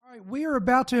All right, we are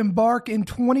about to embark in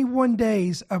 21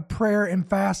 days of prayer and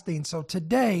fasting. So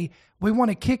today we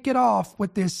want to kick it off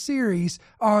with this series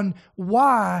on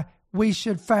why we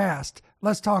should fast.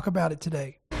 Let's talk about it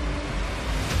today.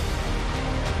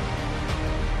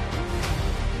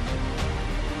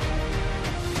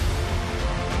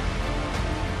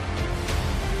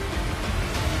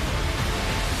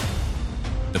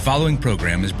 The following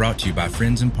program is brought to you by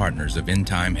friends and partners of End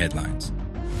Time Headlines.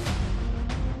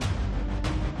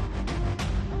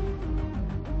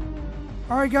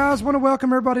 All right, guys, I want to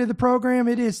welcome everybody to the program.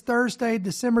 It is Thursday,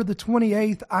 December the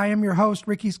 28th. I am your host,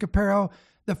 Ricky Scaparo,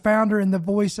 the founder and the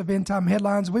voice of End Time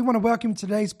Headlines. We want to welcome you to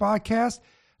today's podcast.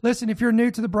 Listen, if you're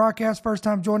new to the broadcast, first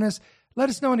time joining us, let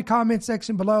us know in the comment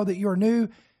section below that you're new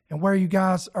and where you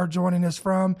guys are joining us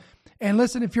from. And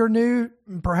listen, if you're new,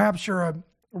 perhaps you're a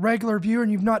regular viewer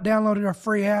and you've not downloaded our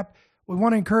free app, we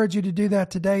want to encourage you to do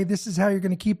that today. This is how you're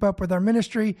going to keep up with our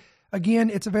ministry. Again,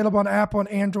 it's available on Apple and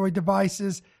Android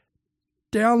devices.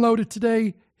 Download it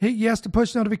today, hit yes to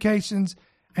push notifications,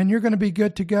 and you're going to be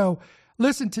good to go.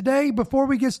 Listen, today, before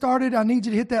we get started, I need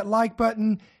you to hit that like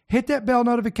button, hit that bell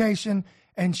notification,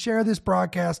 and share this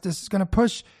broadcast. This is going to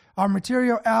push our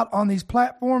material out on these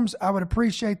platforms. I would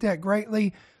appreciate that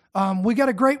greatly. We got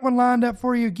a great one lined up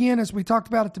for you again, as we talked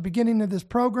about at the beginning of this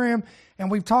program, and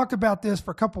we've talked about this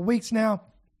for a couple weeks now.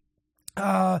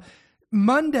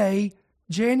 Monday,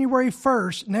 January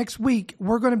 1st, next week,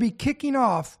 we're going to be kicking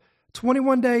off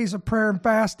 21 days of prayer and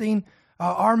fasting.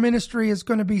 Our ministry is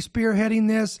going to be spearheading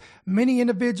this. Many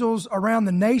individuals around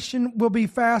the nation will be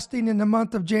fasting in the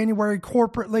month of January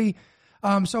corporately.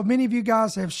 So many of you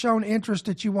guys have shown interest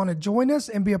that you want to join us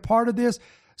and be a part of this.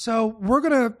 So we're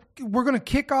gonna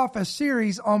kick off a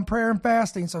series on prayer and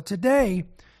fasting. So today,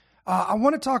 I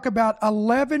want to talk about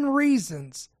 11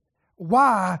 reasons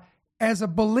why, as a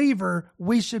believer,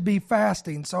 we should be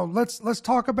fasting. So let's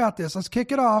talk about this. Let's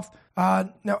kick it off.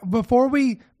 Now,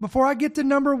 before I get to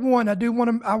number one,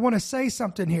 I want to say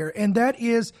something here, and that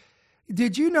is,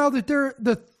 did you know that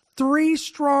the three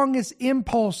strongest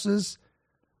impulses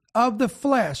of the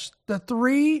flesh, the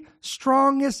three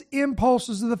strongest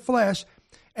impulses of the flesh,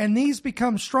 and these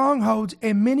become strongholds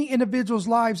in many individuals'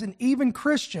 lives and even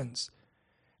Christians.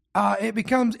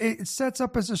 It sets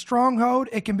up as a stronghold.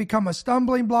 It can become a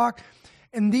stumbling block.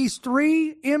 And these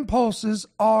three impulses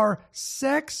are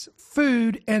sex,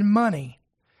 food, and money.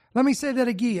 Let me say that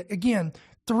again.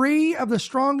 Three of the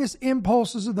strongest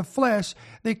impulses of the flesh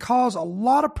that cause a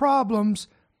lot of problems,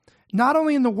 not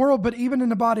only in the world, but even in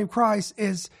the body of Christ,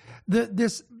 is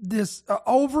this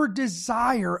over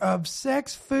desire of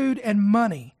sex, food, and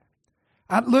money.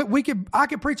 I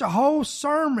could preach a whole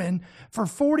sermon for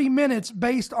 40 minutes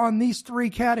based on these three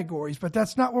categories, but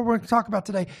that's not what we're going to talk about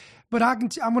today. But I'm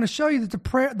going to show you that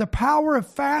the power of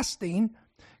fasting,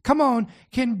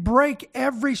 can break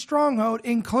every stronghold,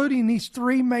 including these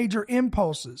three major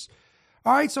impulses.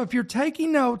 All right, so if you're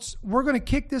taking notes, we're going to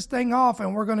kick this thing off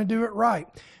and we're going to do it right.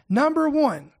 Number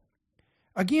one,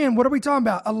 again, what are we talking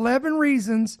about? 11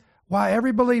 reasons why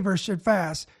every believer should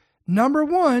fast. Number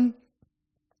one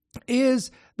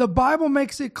is the Bible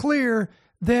makes it clear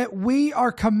that we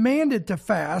are commanded to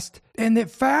fast, and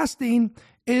that fasting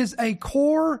is a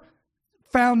core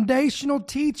foundational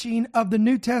teaching of the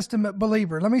New Testament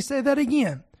believer. Let me say that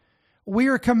again. We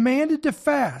are commanded to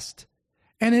fast,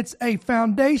 and it's a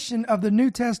foundation of the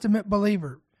New Testament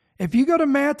believer. If you go to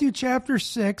Matthew chapter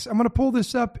 6, I'm going to pull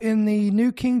this up in the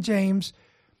New King James.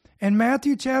 In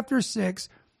Matthew chapter 6,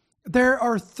 there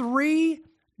are three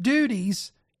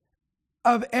duties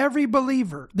of every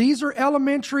believer. These are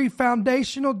elementary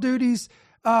foundational duties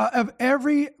of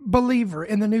every believer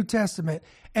in the New Testament.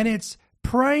 And it's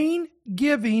praying,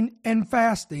 giving, and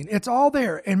fasting. It's all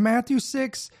there in Matthew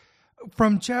 6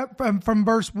 from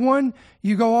verse 1.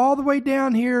 You go all the way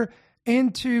down here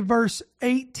into verse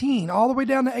 18, all the way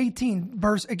down to 18.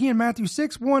 Matthew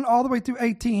 6, 1 all the way through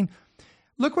 18.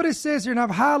 Look what it says here, and I've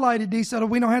highlighted these so that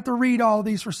we don't have to read all of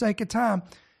these for sake of time.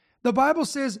 The Bible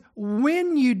says,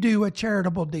 when you do a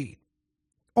charitable deed,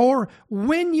 or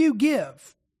when you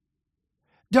give,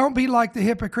 don't be like the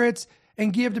hypocrites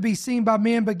and give to be seen by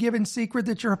men, but give in secret,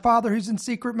 that your Father who's in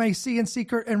secret may see in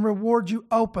secret and reward you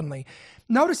openly.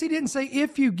 Notice he didn't say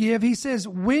if you give, he says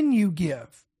when you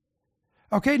give.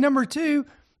 Okay, number two,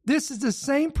 this is the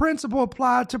same principle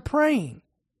applied to praying.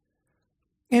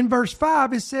 In verse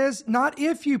 5, it says, not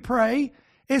if you pray,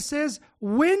 it says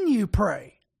when you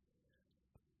pray.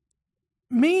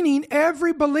 Meaning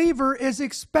every believer is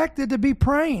expected to be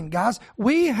praying, guys.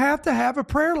 We have to have a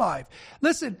prayer life.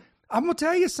 Listen, I'm going to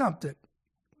tell you something.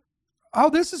 Oh,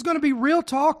 this is going to be real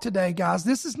talk today, guys.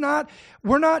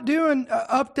 We're not doing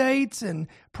updates and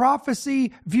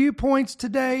prophecy viewpoints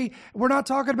today. We're not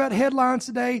talking about headlines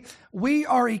today. We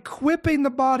are equipping the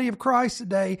body of Christ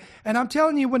today. And I'm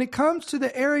telling you, when it comes to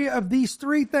the area of these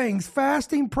three things,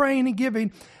 fasting, praying, and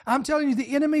giving, I'm telling you,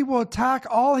 the enemy will attack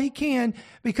all he can,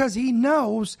 because he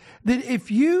knows that if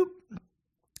you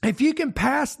can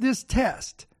pass this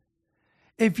test,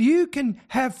 if you can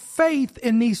have faith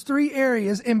in these three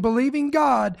areas and believing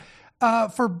God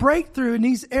for breakthrough in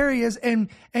these areas, and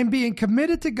being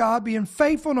committed to God, being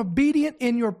faithful and obedient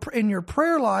in your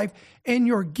prayer life, in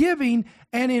your giving,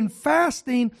 and in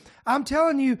fasting, I'm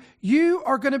telling you, you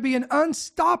are going to be an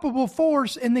unstoppable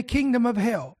force in the kingdom of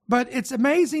hell. But it's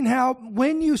amazing how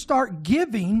when you start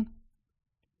giving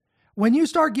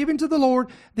to the Lord,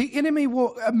 the enemy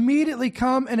will immediately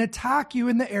come and attack you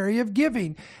in the area of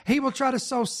giving. He will try to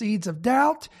sow seeds of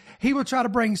doubt. He will try to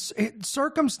bring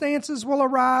circumstances will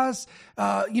arise.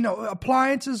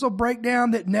 Appliances will break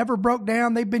down that never broke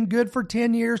down. They've been good for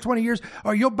 10 years, 20 years.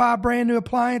 Or you'll buy a brand new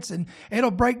appliance and it'll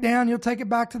break down. You'll take it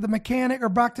back to the mechanic or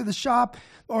back to the shop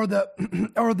or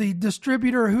the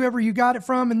distributor or whoever you got it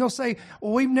from. And they'll say,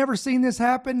 well, we've never seen this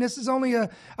happen. This is only a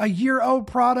year-old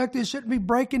product. It shouldn't be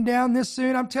breaking down this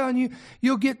soon. I'm telling you,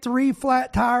 you'll get 3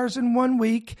 flat tires in 1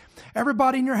 week.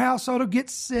 Everybody in your household will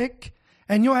get sick.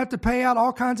 And you'll have to pay out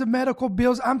all kinds of medical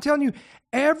bills. I'm telling you,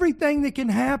 everything that can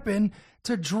happen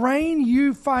to drain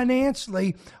you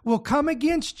financially will come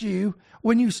against you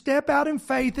when you step out in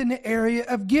faith in the area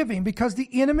of giving, because the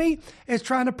enemy is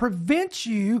trying to prevent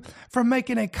you from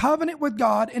making a covenant with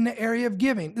God in the area of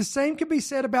giving. The same can be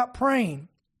said about praying.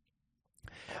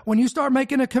 When you start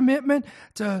making a commitment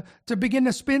to begin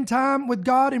to spend time with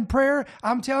God in prayer,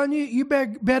 I'm telling you, you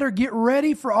better get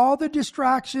ready for all the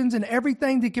distractions, and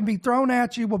everything that can be thrown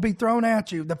at you will be thrown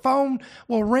at you. The phone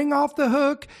will ring off the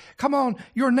hook. Come on,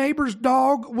 your neighbor's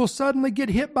dog will suddenly get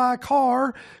hit by a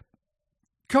car.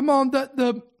 Come on,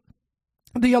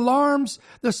 the alarms,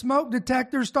 the smoke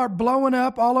detectors start blowing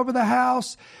up all over the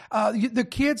house. The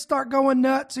kids start going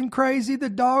nuts and crazy. The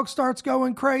dog starts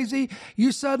going crazy.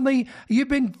 You've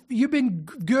been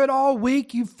good all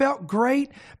week. You felt great.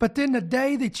 But then the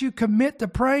day that you commit to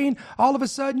praying, all of a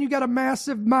sudden you got a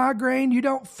massive migraine. You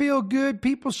don't feel good.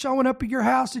 People showing up at your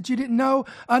house that you didn't know,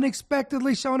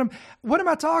 unexpectedly showing up. What am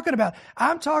I talking about?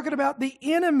 I'm talking about the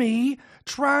enemy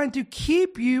trying to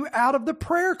keep you out of the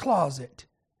prayer closet.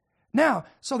 Now,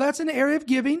 so that's in the area of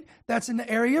giving. That's in the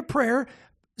area of prayer.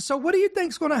 So what do you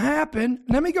think is going to happen?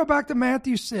 Let me go back to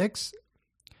Matthew 6.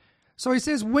 So he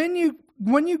says, when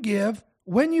you give,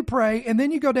 when you pray, and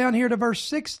then you go down here to verse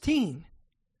 16.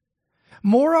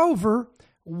 Moreover,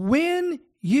 when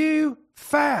you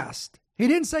fast. He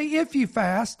didn't say if you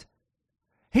fast.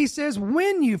 He says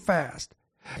when you fast.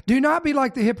 Do not be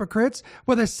like the hypocrites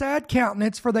with a sad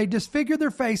countenance, for they disfigure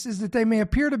their faces that they may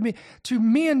appear to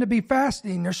men to be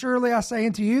fasting. Or surely I say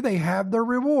unto you, they have their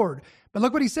reward. But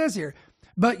look what he says here.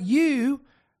 But you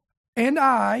and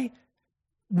I,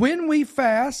 when we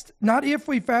fast, not if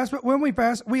we fast, but when we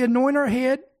fast, we anoint our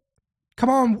head. Come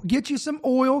on, get you some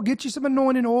oil, get you some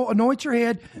anointing oil, anoint your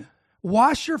head,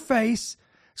 wash your face,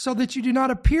 so that you do not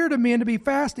appear to men to be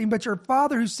fasting, but your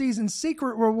Father who sees in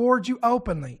secret rewards you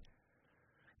openly.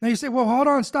 Now you say, well, hold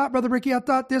on, stop, Brother Ricky. I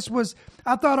thought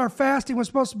our fasting was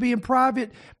supposed to be in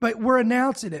private, but we're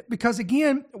announcing it. Because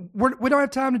again, we don't have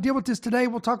time to deal with this today.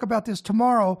 We'll talk about this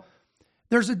tomorrow.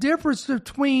 There's a difference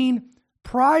between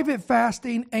private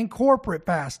fasting and corporate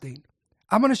fasting.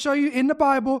 I'm going to show you in the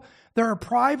Bible, there are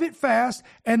private fasts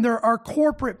and there are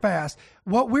corporate fasts.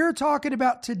 What we're talking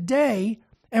about today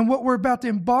and what we're about to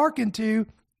embark into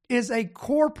is a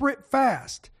corporate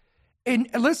fast. And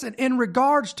listen, in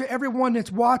regards to everyone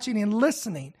that's watching and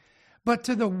listening, but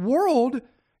to the world,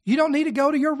 you don't need to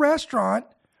go to your restaurant,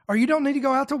 or you don't need to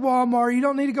go out to Walmart, or you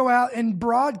don't need to go out and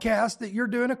broadcast that you're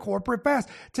doing a corporate fast.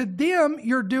 To them,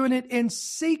 you're doing it in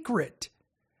secret.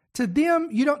 To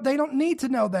them, they don't need to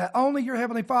know that. Only your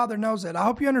Heavenly Father knows that. I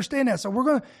hope you understand that. So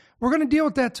we're going to deal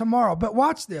with that tomorrow. But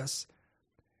watch this.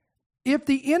 If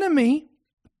the enemy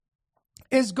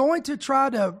is going to try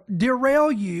to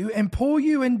derail you and pull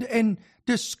you and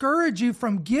discourage you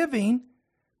from giving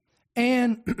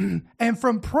and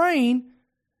from praying,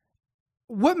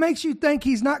 what makes you think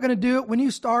he's not going to do it when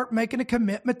you start making a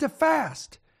commitment to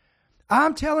fast?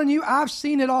 I'm telling you, I've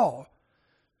seen it all.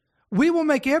 we will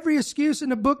make every excuse in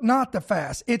the book not to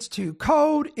fast. It's too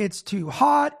cold. It's too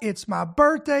hot. It's my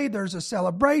birthday. There's a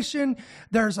celebration.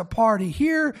 There's a party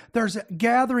here. There's a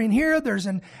gathering here. There's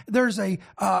a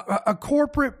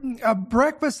corporate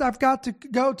breakfast I've got to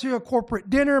go to, a corporate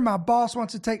dinner. My boss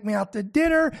wants to take me out to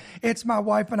dinner. It's my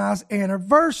wife and I's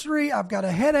anniversary. I've got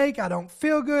a headache. I don't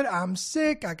feel good. I'm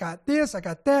sick. I got this. I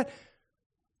got that.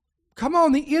 Come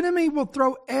on. The enemy will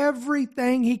throw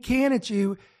everything he can at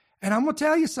you. And I'm going to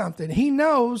tell you something. He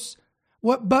knows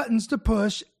what buttons to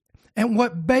push and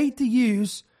what bait to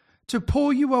use to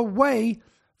pull you away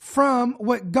from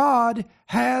what God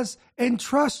has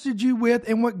entrusted you with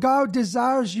and what God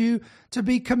desires you to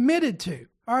be committed to.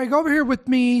 All right, go over here with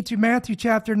me to Matthew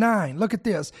chapter 9. Look at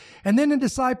this. And then the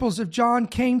disciples of John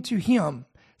came to him,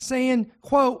 saying,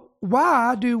 quote,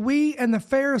 "Why do we and the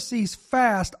Pharisees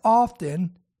fast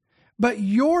often, but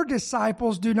your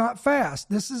disciples do not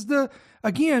fast?"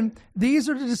 Again, these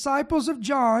are the disciples of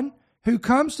John who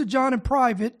comes to John in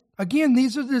private. Again,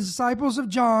 these are the disciples of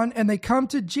John, and they come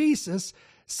to Jesus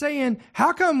saying,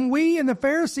 how come we and the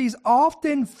Pharisees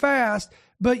often fast,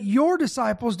 but your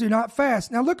disciples do not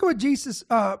fast? Now look at what Jesus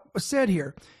said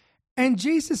here. And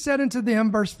Jesus said unto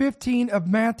them, verse 15 of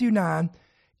Matthew 9,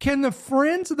 "Can the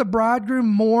friends of the bridegroom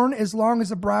mourn as long as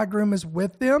the bridegroom is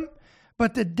with them?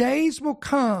 But the days will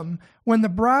come when the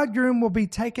bridegroom will be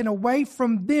taken away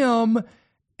from them,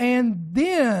 and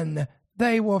then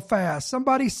they will fast."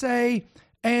 Somebody say,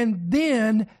 "And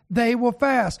then they will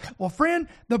fast." Well, friend,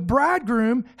 the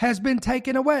bridegroom has been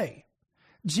taken away.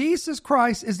 Jesus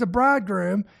Christ is the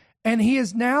bridegroom, and he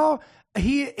is now,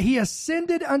 he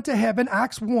ascended unto heaven,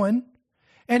 Acts 1,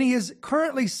 and he is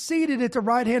currently seated at the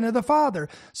right hand of the Father.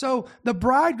 So the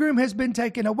bridegroom has been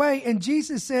taken away, and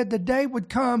Jesus said the day would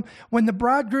come when the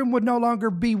bridegroom would no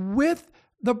longer be with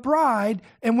the bride,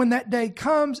 and when that day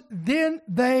comes, then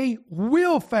they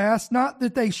will fast. Not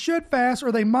that they should fast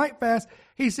or they might fast.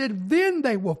 He said, then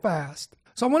they will fast.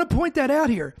 So I want to point that out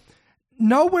here.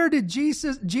 Nowhere did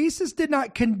Jesus did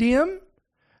not condemn,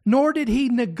 nor did he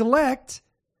neglect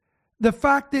the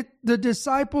fact that the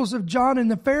disciples of John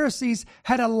and the Pharisees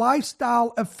had a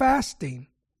lifestyle of fasting.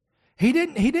 He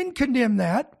didn't condemn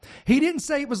that. He didn't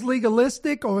say it was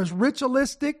legalistic or it was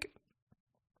ritualistic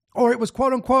or it was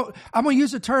quote unquote, I'm going to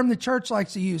use a term the church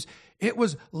likes to use. It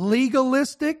was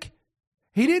legalistic.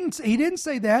 He didn't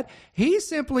say that. He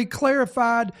simply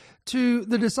clarified to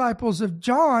the disciples of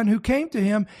John who came to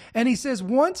him, and he says,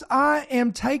 once I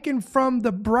am taken from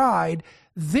the bride,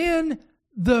 then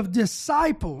the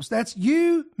disciples, that's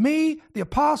you, me, the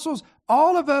apostles,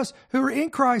 all of us who are in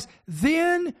Christ,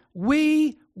 then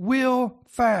we will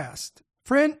fast.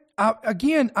 Friend,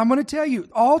 again, I'm going to tell you,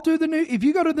 all through if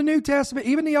you go to the New Testament,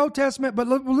 even the Old Testament, but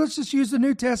let's just use the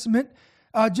New Testament,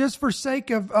 just for sake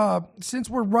of, since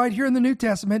we're right here in the New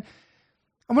Testament,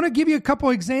 I'm going to give you a couple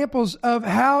examples of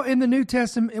how in the New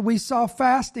Testament we saw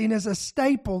fasting as a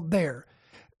staple there.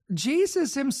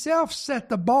 Jesus himself set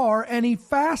the bar, and he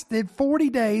fasted 40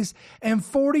 days and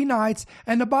 40 nights.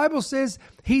 And the Bible says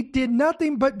he did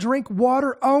nothing but drink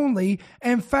water only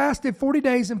and fasted 40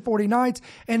 days and 40 nights.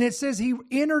 And it says he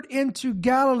entered into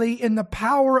Galilee in the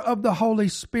power of the Holy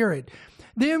Spirit.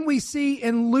 Then we see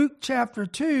in Luke chapter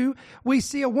 2, we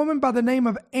see a woman by the name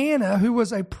of Anna who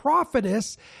was a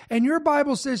prophetess, and your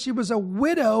Bible says she was a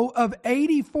widow of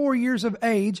 84 years of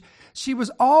age. She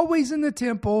was always in the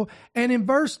temple, and in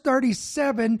verse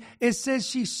 37, it says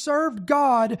she served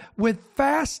God with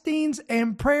fastings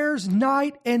and prayers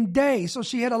night and day. So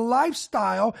she had a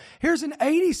lifestyle. Here's an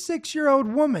 84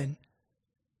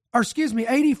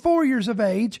 years of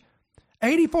age,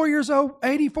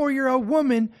 84-year-old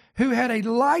woman who had a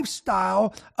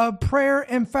lifestyle of prayer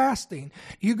and fasting.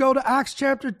 You go to Acts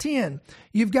chapter 10,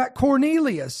 you've got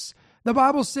Cornelius. The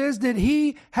Bible says that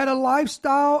he had a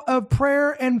lifestyle of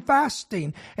prayer and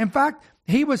fasting. In fact,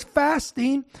 he was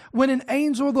fasting when an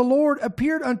angel of the Lord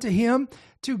appeared unto him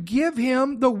to give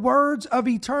him the words of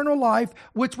eternal life,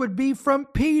 which would be from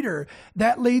Peter.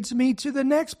 That leads me to the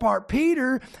next part.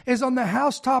 Peter is on the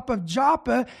housetop of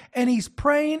Joppa, and he's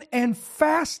praying and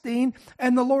fasting,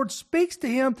 and the Lord speaks to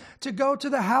him to go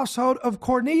to the household of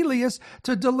Cornelius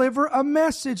to deliver a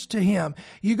message to him.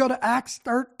 You go to Acts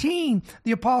 13.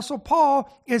 The Apostle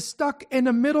Paul is stuck in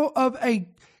the middle of a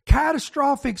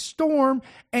catastrophic storm,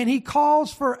 and he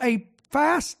calls for a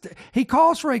fast. He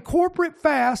calls for a corporate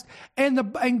fast,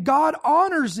 and God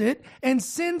honors it and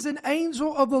sends an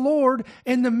angel of the Lord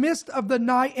in the midst of the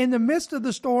night, in the midst of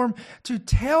the storm, to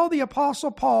tell the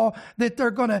Apostle Paul that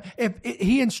they're going to,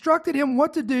 he instructed him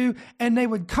what to do, and they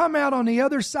would come out on the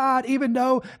other side, even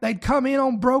though they'd come in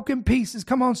on broken pieces.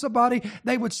 Come on, somebody.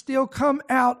 They would still come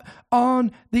out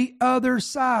on the other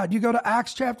side. You go to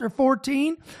Acts chapter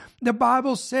 14. The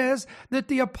Bible says that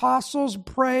the apostles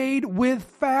prayed with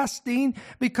fasting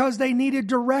because they needed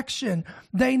direction.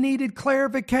 They needed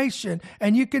clarification.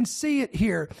 And you can see it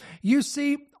here. You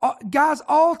see, guys,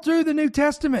 all through the New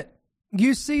Testament,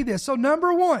 you see this. So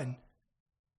number one,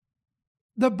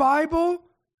 the Bible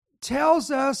tells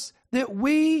us that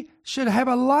we should have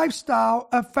a lifestyle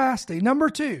of fasting. Number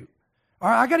two, all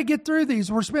right, I got to get through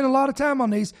these. We're spending a lot of time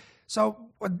on these. So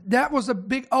that was a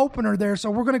big opener there.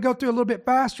 So we're going to go through a little bit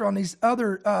faster on these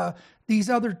other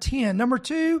 10. Number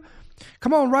two,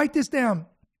 come on, write this down.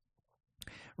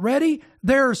 Ready?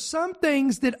 There are some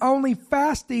things that only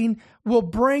fasting will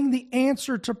bring the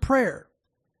answer to prayer.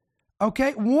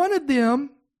 Okay, one of them,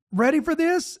 ready for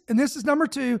this? And this is number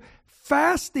two.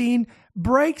 Fasting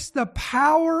breaks the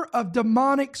power of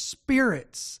demonic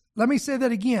spirits. Let me say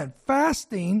that again.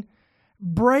 Fasting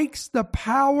breaks the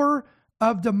power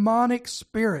of demonic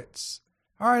spirits.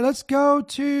 All right, let's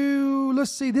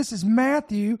see, this is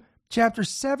Matthew chapter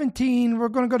 17. We're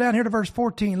going to go down here to verse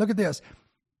 14. Look at this.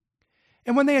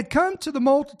 And when they had come to the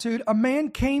multitude, a man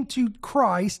came to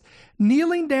Christ,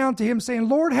 kneeling down to him, saying,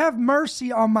 Lord, have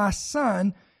mercy on my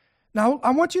son. Now, I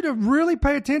want you to really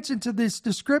pay attention to this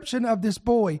description of this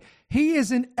boy. He is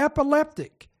an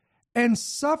epileptic and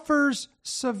suffers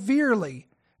severely,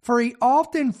 for he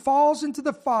often falls into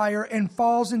the fire and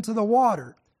falls into the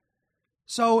water.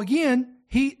 So again,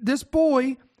 this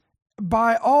boy,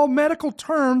 by all medical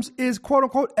terms, is quote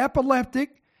unquote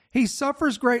epileptic. He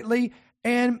suffers greatly,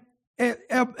 and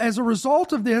as a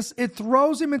result of this, it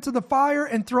throws him into the fire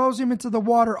and throws him into the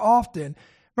water often.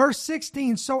 Verse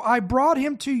 16, so I brought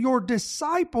him to your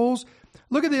disciples.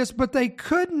 Look at this, but they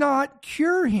could not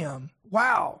cure him.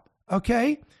 Wow.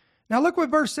 Okay. Now look what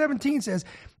verse 17 says.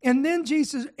 And then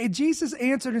Jesus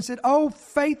answered and said, oh,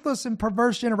 faithless and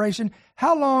perverse generation,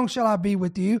 how long shall I be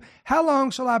with you? How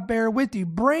long shall I bear with you?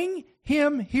 Bring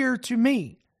him here to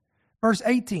me. Verse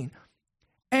 18.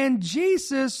 And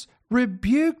Jesus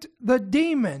rebuked the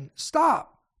demon.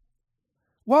 Stop.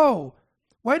 Whoa.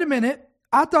 Wait a minute.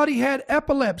 I thought he had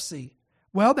epilepsy.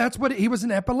 Well, that's what he was,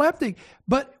 an epileptic.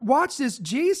 But watch this.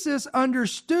 Jesus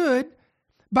understood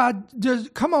by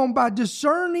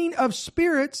discerning of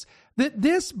spirits that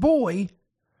this boy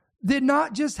did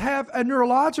not just have a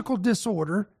neurological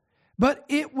disorder, but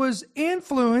it was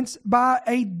influenced by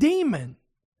a demon.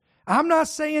 I'm not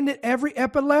saying that every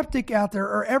epileptic out there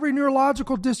or every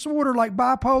neurological disorder like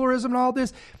bipolarism and all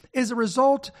this is a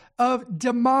result of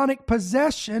demonic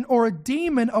possession or a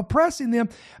demon oppressing them.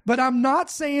 But I'm not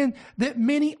saying that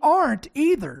many aren't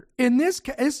either. In this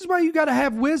case, this is why you got to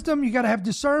have wisdom. You got to have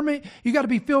discernment. You got to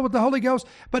be filled with the Holy Ghost.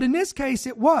 But in this case,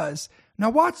 it was. Now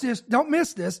watch this. Don't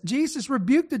miss this. Jesus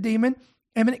rebuked the demon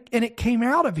and it came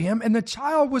out of him, and the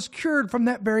child was cured from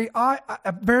that very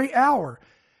hour.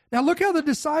 Now look how the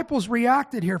disciples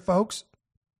reacted here, folks.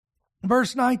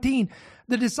 Verse 19,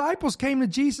 the disciples came to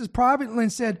Jesus privately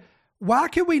and said, why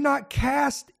can we not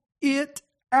cast it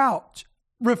out?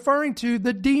 Referring to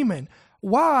the demon.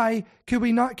 Why could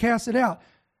we not cast it out?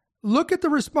 Look at the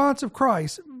response of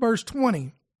Christ. Verse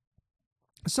 20.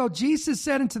 So Jesus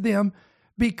said unto them,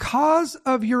 because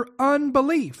of your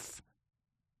unbelief.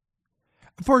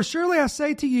 For surely I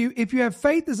say to you, if you have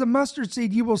faith as a mustard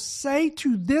seed, you will say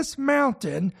to this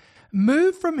mountain,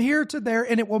 move from here to there,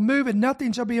 and it will move, and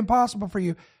nothing shall be impossible for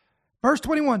you. Verse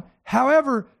 21,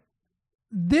 however,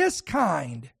 this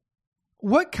kind,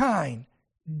 what kind?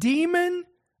 Demon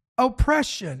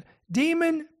oppression,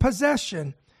 demon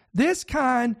possession. This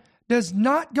kind does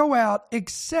not go out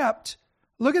except,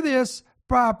 look at this,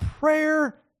 by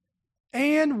prayer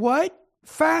and what?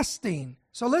 Fasting.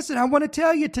 So listen, I want to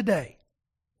tell you today,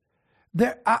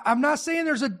 I'm not saying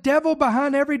there's a devil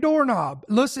behind every doorknob.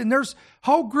 Listen, there's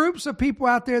whole groups of people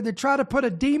out there that try to put a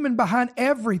demon behind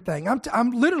everything.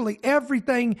 I'm literally,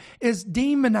 everything is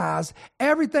demonized.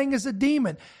 Everything is a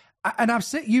demon. And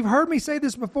you've heard me say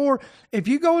this before. If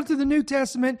you go into the New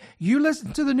Testament, you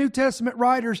listen to the New Testament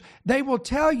writers, they will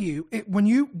tell you, when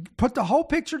you put the whole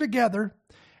picture together,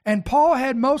 and Paul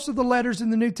had most of the letters in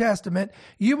the New Testament,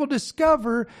 you will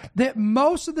discover that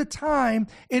most of the time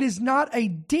it is not a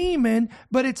demon,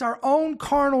 but it's our own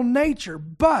carnal nature.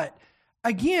 But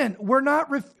again, we're not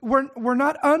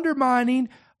undermining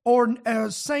or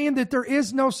saying that there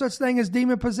is no such thing as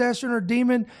demon possession or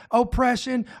demon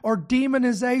oppression or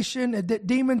demonization, that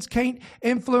demons can't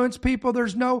influence people.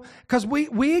 There's no, because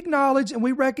we acknowledge and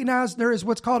we recognize there is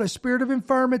what's called a spirit of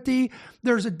infirmity.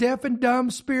 There's a deaf and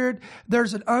dumb spirit.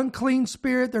 There's an unclean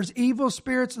spirit. There's evil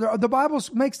spirits. The Bible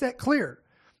makes that clear.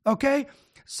 Okay?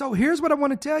 So here's what I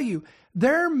want to tell you.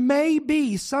 There may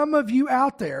be some of you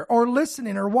out there or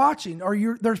listening or watching,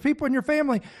 or there's people in your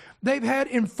family, they've had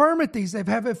infirmities, they've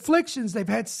had afflictions, they've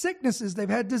had sicknesses, they've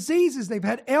had diseases, they've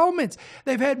had ailments,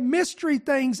 they've had mystery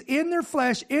things in their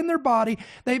flesh, in their body.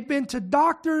 They've been to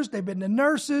doctors, they've been to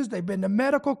nurses, they've been to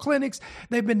medical clinics,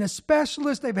 they've been to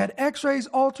specialists, they've had x-rays,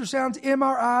 ultrasounds,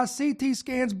 MRIs, CT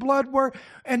scans, blood work,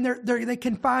 and they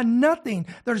can find nothing.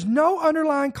 There's no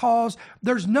underlying cause.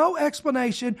 There's no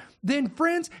explanation. Then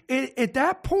friends, at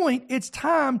that point, it's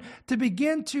time to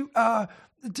begin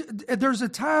there's a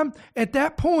time at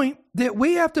that point that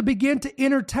we have to begin to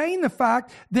entertain the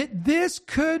fact that this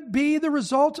could be the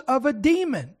result of a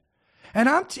demon. And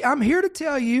I'm here to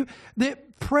tell you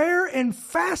that prayer and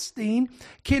fasting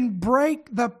can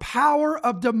break the power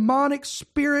of demonic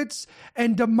spirits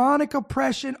and demonic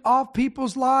oppression off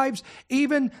people's lives,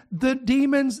 even the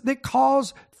demons that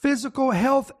cause physical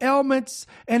health ailments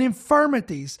and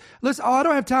infirmities. Listen, I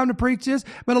don't have time to preach this,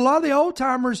 but a lot of the old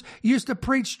timers used to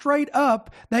preach straight up.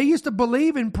 They used to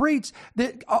believe and preach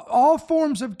that all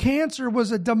forms of cancer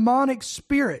was a demonic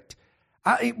spirit.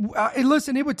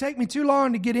 Listen, it would take me too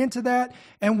long to get into that.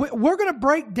 And we're going to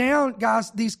break down,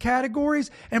 guys, these categories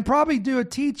and probably do a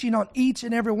teaching on each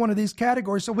and every one of these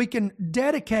categories so we can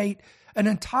dedicate an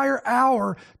entire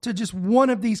hour to just one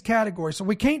of these categories. So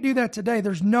we can't do that today.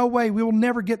 There's no way. We will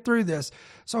never get through this.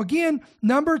 So again,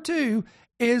 number 2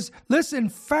 is, listen,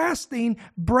 fasting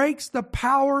breaks the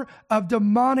power of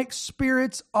demonic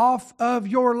spirits off of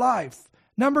your life.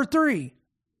 Number 3,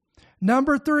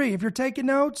 if you're taking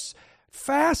notes,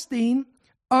 fasting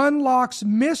unlocks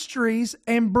mysteries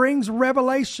and brings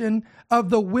revelation of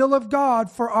the will of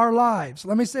God for our lives.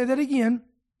 Let me say that again.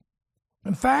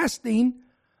 Fasting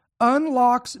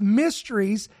unlocks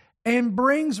mysteries and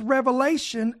brings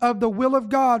revelation of the will of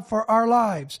God for our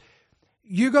lives.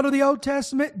 You go to the Old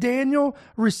Testament, Daniel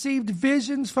received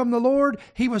visions from the Lord.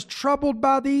 He was troubled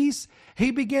by these.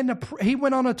 He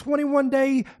went on a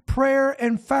 21-day prayer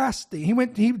and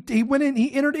fasting.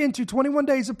 He entered into 21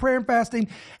 days of prayer and fasting,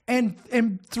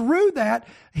 and through that,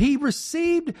 he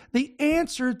received the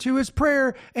answer to his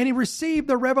prayer, and he received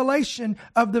the revelation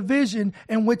of the vision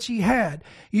in which he had.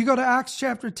 You go to Acts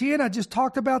chapter 10, I just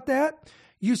talked about that.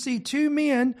 You see 2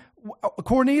 men,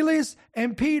 Cornelius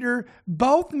and Peter,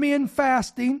 both men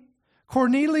fasting.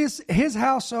 Cornelius, his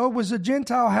household was a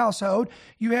Gentile household.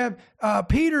 You have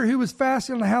Peter, who was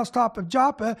fasting on the housetop of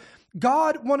Joppa.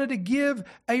 God wanted to give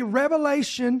a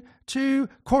revelation to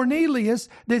Cornelius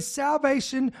that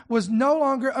salvation was no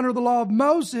longer under the law of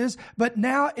Moses, but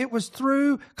now it was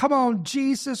through,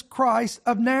 Jesus Christ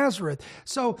of Nazareth.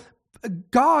 So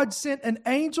God sent an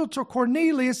angel to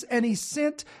Cornelius, and he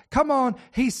sent an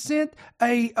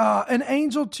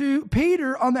angel to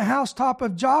Peter on the housetop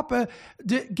of Joppa,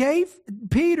 gave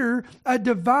Peter a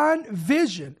divine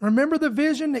vision. Remember the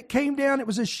vision that came down? It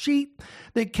was a sheet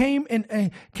that came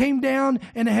down,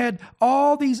 and it had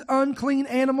all these unclean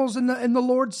animals, and the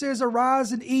Lord says,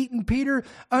 "Arise and eat." And Peter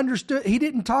understood. He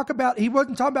wasn't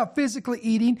talking about physically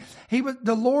eating.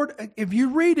 The Lord, if you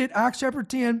read it, Acts chapter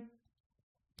 10,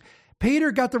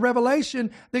 Peter got the revelation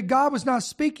that God was not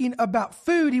speaking about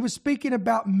food. He was speaking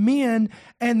about men,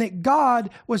 and that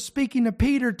God was speaking to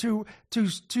Peter to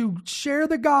share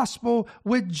the gospel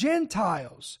with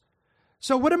Gentiles.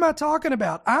 So what am I talking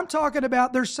about? I'm talking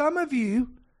about there's some of you.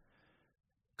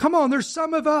 There's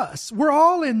some of us. We're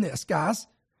all in this, guys.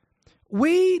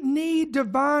 We need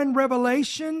divine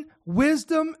revelation,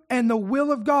 wisdom, and the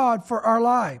will of God for our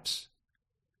lives.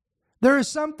 There are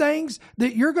some things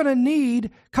that you're going to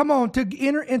need, to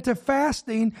enter into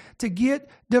fasting to get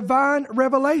divine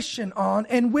revelation on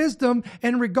and wisdom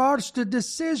in regards to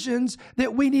decisions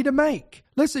that we need to make.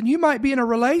 Listen, you might be in a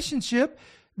relationship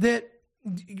that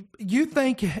you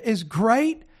think is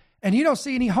great and you don't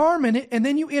see any harm in it, and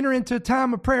then you enter into a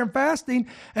time of prayer and fasting,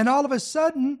 and all of a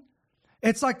sudden,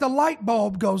 it's like the light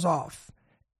bulb goes off.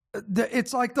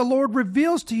 It's like the Lord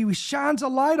reveals to you. He shines a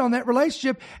light on that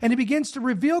relationship, and He begins to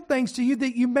reveal things to you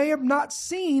that you may have not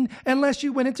seen unless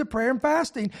you went into prayer and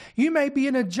fasting. You may be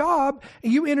in a job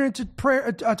and you enter into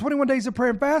prayer, 21 days of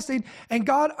prayer and fasting, and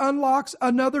God unlocks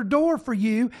another door for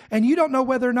you, and you don't know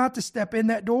whether or not to step in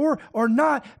that door or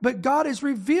not, but God is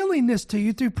revealing this to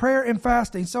you through prayer and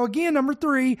fasting. So again, number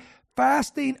 3,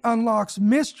 fasting unlocks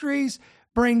mysteries,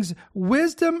 brings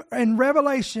wisdom and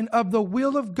revelation of the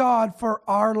will of God for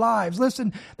our lives.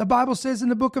 Listen, the Bible says in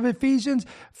the book of Ephesians,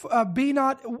 be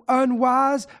not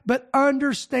unwise, but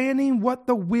understanding what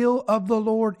the will of the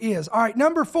Lord is. All right,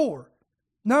 number four.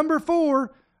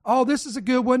 Oh, this is a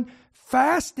good one.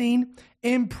 Fasting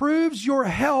improves your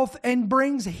health and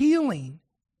brings healing.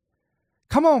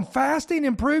 Come on, fasting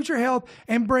improves your health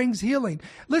and brings healing.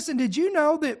 Listen, did you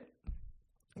know that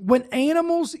when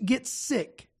animals get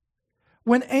sick,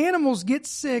 do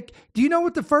you know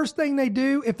what the first thing they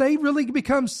do? If they really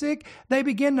become sick, they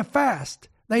begin to fast.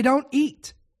 They don't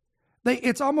eat.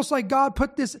 It's almost like God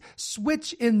put this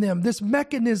switch in them, this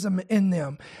mechanism in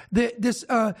them. They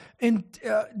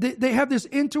have this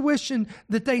intuition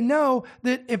that they know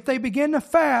that if they begin to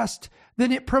fast,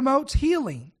 then it promotes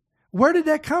healing. Where did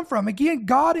that come from? Again,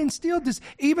 God instilled this.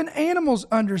 Even animals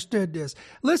understood this.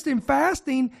 Listen,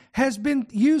 fasting has been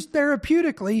used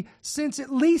therapeutically since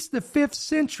at least the 5th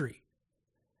century.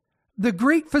 The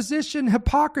Greek physician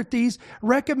Hippocrates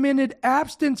recommended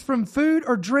abstinence from food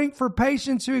or drink for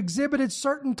patients who exhibited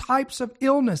certain types of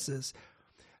illnesses.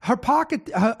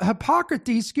 Hippocrates,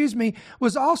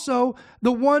 was also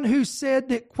the one who said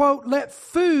that, quote, let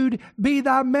food be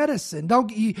thy medicine.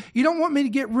 You don't want me to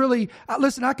get really,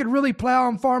 listen, I could really plow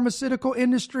on pharmaceutical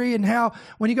industry and how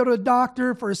when you go to a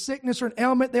doctor for a sickness or an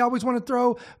ailment, they always want to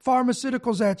throw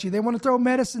pharmaceuticals at you. They want to throw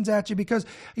medicines at you because,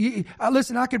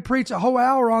 listen, I could preach a whole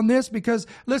hour on this because,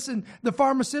 listen, the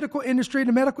pharmaceutical industry,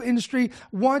 the medical industry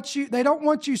they don't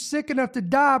want you sick enough to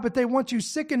die, but they want you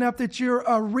sick enough that you're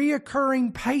a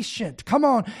reoccurring patient. Come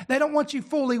on. They don't want you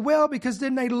fully well because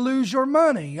then they lose your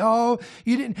money. Oh,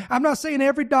 I'm not saying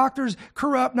every doctor's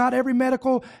corrupt. Not every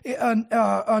medical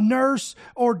nurse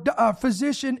or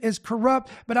physician is corrupt,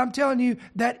 but I'm telling you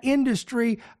that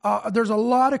industry, there's a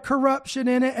lot of corruption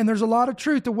in it and there's a lot of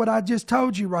truth to what I just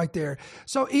told you right there.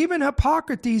 So even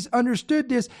Hippocrates understood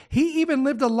this. He even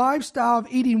lived a lifestyle of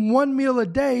eating one meal a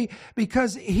day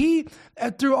because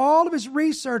through all of his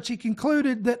research, he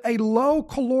concluded that a low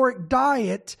caloric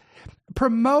diet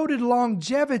promoted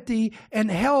longevity and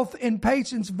health in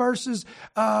patients versus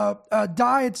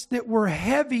diets that were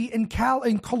heavy in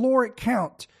caloric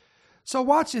count. So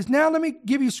watch this. Now let me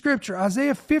give you scripture.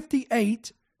 Isaiah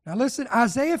 58. Now listen,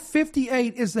 Isaiah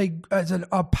 58 is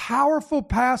a powerful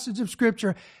passage of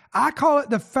scripture. I call it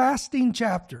the fasting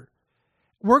chapter.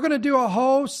 We're going to do a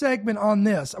whole segment on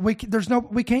this. We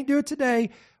can't do it today.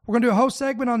 We're going to do a whole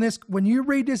segment on this. When you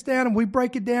read this down and we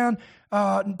break it down,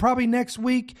 probably next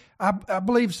week, I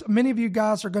believe many of you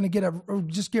guys are going to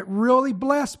get really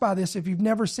blessed by this if you've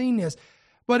never seen this.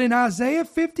 But in Isaiah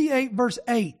 58 verse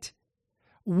 8,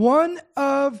 one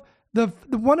of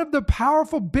the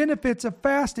powerful benefits of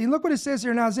fasting, look what it says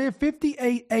here in Isaiah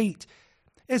 58:8.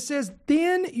 It says,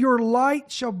 then your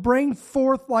light shall bring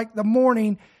forth like the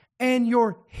morning, and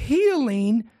your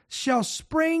healing shall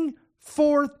spring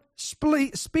forth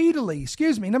speedily.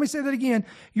 Excuse me. Let me say that again.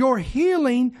 Your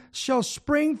healing shall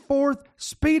spring forth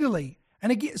speedily.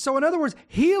 And again, so in other words,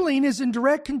 healing is in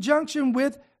direct conjunction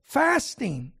with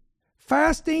fasting.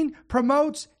 Fasting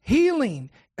promotes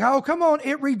healing. Oh, come on.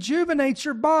 It rejuvenates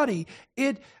your body.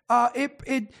 It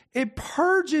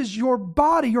purges your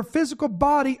body, your physical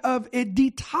body it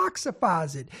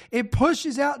detoxifies it. It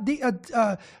pushes out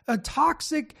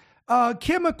toxic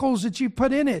chemicals that you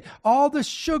put in it, all the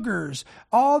sugars,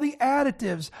 all the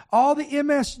additives, all the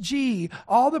MSG,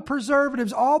 all the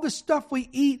preservatives, all the stuff we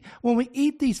eat when we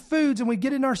eat these foods and we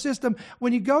get in our system.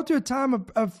 When you go to a time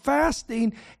of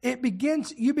fasting, you begin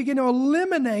to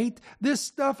eliminate this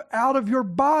stuff out of your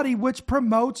body, which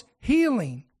promotes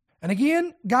healing. And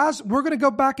again, guys, we're going to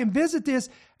go back and visit this,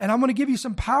 and I'm going to give you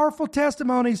some powerful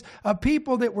testimonies of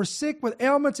people that were sick with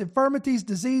ailments, infirmities,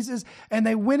 diseases, and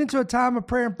they went into a time of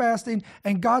prayer and fasting,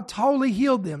 and God totally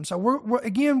healed them. So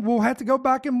we'll have to go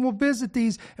back and we'll visit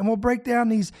these, and we'll break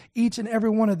down each and every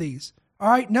one of these.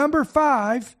 All right, number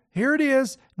 5, here it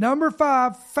is. Number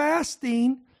 5,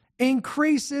 fasting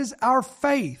increases our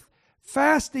faith.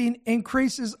 Fasting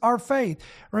increases our faith.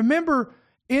 Remember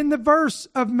in the verse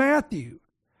of Matthew,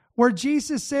 where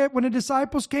Jesus said when the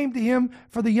disciples came to him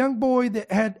for the young boy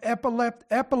that had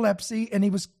epilepsy and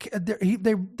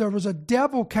there was a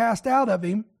devil cast out of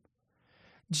him,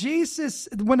 Jesus,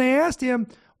 when they asked him,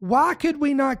 why could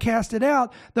we not cast it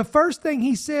out? The first thing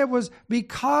he said was,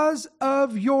 because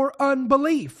of your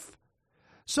unbelief.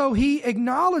 So he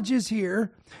acknowledges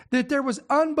here that there was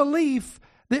unbelief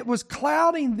that was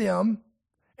clouding them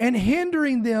and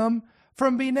hindering them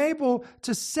from being able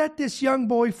to set this young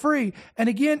boy free. And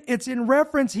again, it's in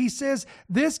reference, he says,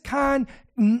 this kind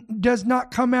does not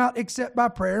come out except by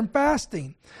prayer and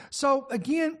fasting. So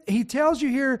again, he tells you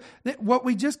here that what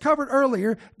we just covered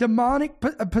earlier, demonic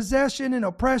possession and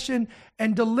oppression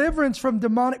and deliverance from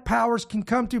demonic powers can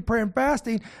come through prayer and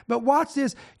fasting. But watch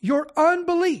this, your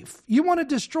unbelief. You want to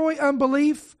destroy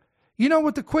unbelief? You know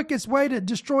what the quickest way to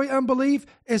destroy unbelief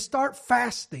is? Start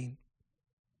fasting.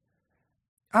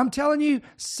 I'm telling you,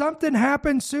 something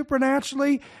happens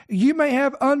supernaturally. You may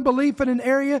have unbelief in an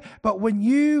area, but when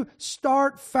you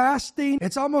start fasting,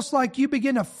 it's almost like you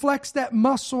begin to flex that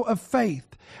muscle of faith.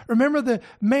 Remember the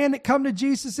man that come to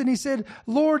Jesus and he said,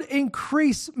 Lord,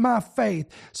 increase my faith.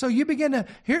 So you begin to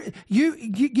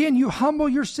you humble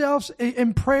yourselves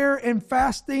in prayer and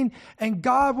fasting, and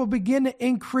God will begin to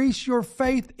increase your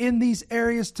faith in these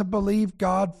areas to believe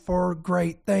God for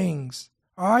great things.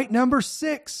 All right, number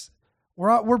 6.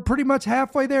 We're pretty much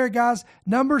halfway there, guys.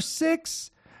 Number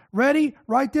 6, ready?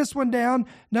 Write this one down.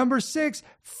 Number 6,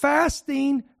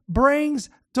 fasting brings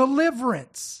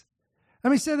deliverance. Let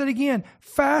me say that again.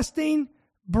 Fasting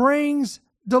brings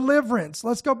deliverance.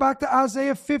 Let's go back to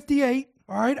Isaiah 58.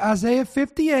 All right, Isaiah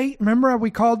 58. Remember, we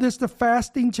called this the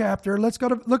fasting chapter. Let's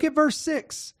look at verse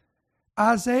 6.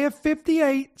 Isaiah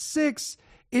 58, 6.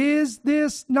 Is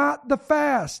this not the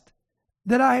fast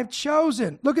that I have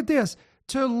chosen? Look at this.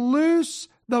 To loose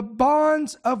the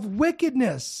bonds of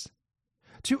wickedness,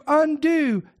 to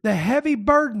undo the heavy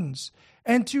burdens,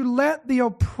 and to let the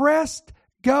oppressed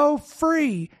go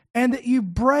free, and that you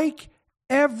break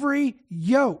every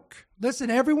yoke.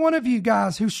 Listen, every one of you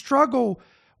guys who struggle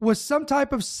with some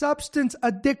type of substance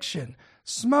addiction,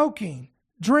 smoking,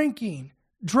 drinking,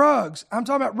 drugs, I'm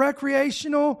talking about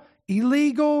recreational,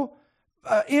 illegal,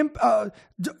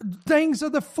 things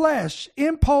of the flesh,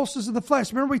 impulses of the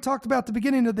flesh. Remember we talked about at the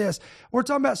beginning of this. We're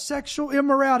talking about sexual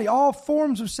immorality, all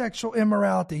forms of sexual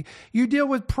immorality. You deal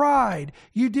with pride.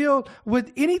 You deal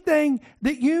with anything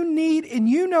that you need, and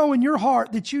you know in your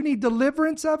heart that you need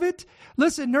deliverance of it.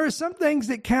 Listen, there are some things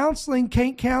that counseling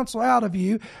can't counsel out of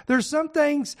you. There's some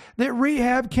things that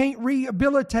rehab can't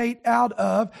rehabilitate out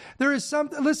of. There's some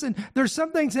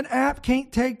things an app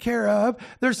can't take care of.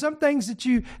 There's some things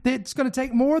that's going to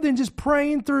take more than just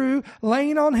praying through,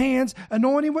 laying on hands,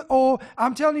 anointing with oil.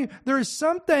 I'm telling you, there is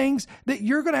some things that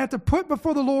you're going to have to put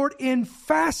before the Lord in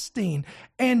fasting.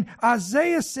 And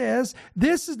Isaiah says,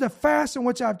 this is the fast in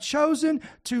which I've chosen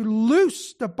to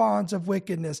loose the bonds of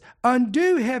wickedness,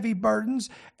 undo heavy burdens,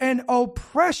 and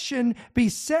oppression be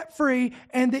set free,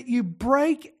 and that you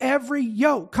break every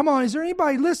yoke. Come on, is there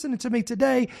anybody listening to me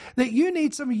today that you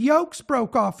need some yokes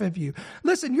broke off of you?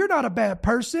 Listen, you're not a bad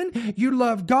person. You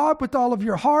love God with all of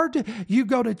your heart. You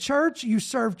go to church, you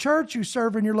serve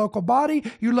in your local body.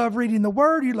 You love reading the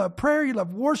word. You love prayer. You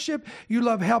love worship. You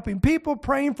love helping people,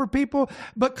 praying for people.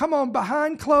 But come on,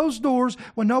 behind closed doors,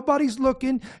 when nobody's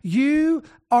looking, you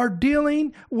are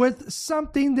dealing with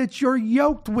something that you're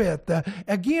yoked with.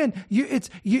 Again,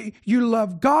 you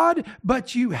love God,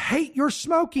 but you hate your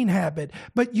smoking habit,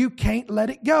 but you can't let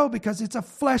it go because it's a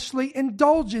fleshly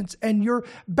indulgence and you're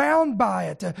bound by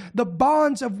it. The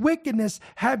bonds of wickedness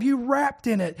have you wrapped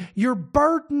in it. You're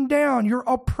burdened down. You're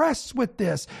oppressed with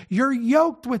this. You're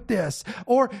yoked with this.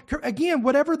 Or again,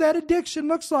 whatever that addiction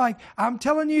looks like, I'm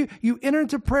telling you, you enter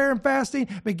into prayer and fasting,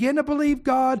 begin to believe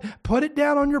God, put it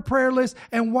down on your prayer list,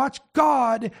 and watch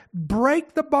God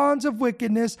break the bonds of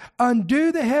wickedness,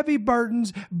 undo the heavy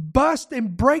burdens, bust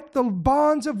and break the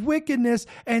bonds of wickedness,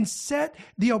 and set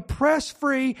the oppressed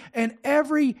free, and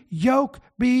every yoke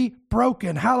be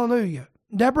broken. Hallelujah.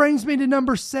 That brings me to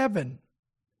number 7.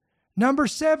 Number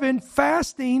 7,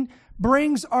 fasting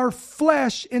brings our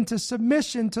flesh into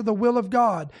submission to the will of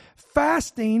God.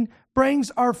 Fasting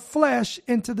brings our flesh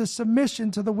into the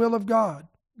submission to the will of God.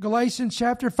 Galatians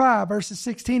chapter 5, verses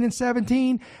 16 and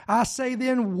 17. I say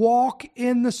then, walk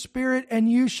in the Spirit,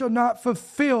 and you shall not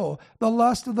fulfill the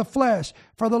lust of the flesh.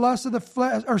 For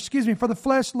the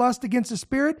flesh lust against the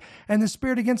Spirit, and the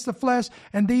Spirit against the flesh,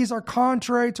 and these are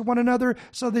contrary to one another,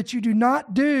 so that you do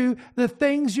not do the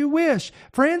things you wish.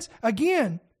 Friends,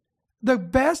 again,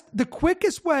 the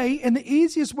quickest way and the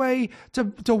easiest way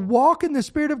to walk in the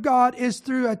Spirit of God is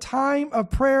through a time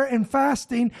of prayer and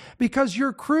fasting, because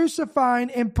you're crucifying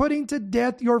and putting to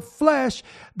death your flesh.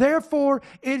 Therefore,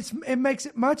 it makes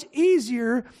it much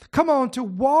easier, to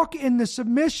walk in the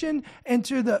submission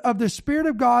of the Spirit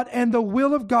of God and the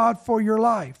will of God for your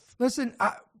life. Listen,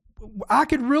 I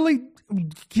could really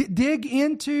dig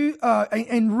into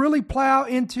and really plow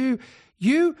into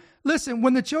you. Listen,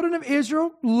 when the children of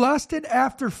Israel lusted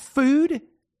after food,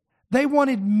 They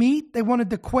wanted meat. They wanted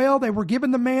the quail. They were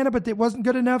given the manna, but it wasn't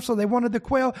good enough, so they wanted the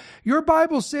quail. Your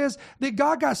Bible says that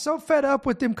God got so fed up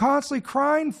with them constantly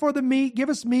crying for the meat, give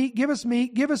us meat, give us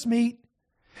meat, give us meat,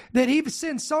 that he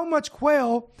sent so much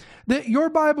quail that your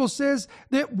Bible says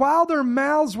that while their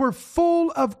mouths were full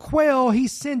of quail, he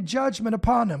sent judgment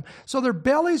upon them. So their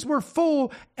bellies were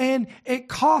full and it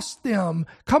cost them,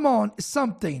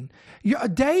 something.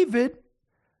 David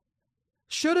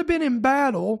should have been in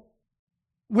battle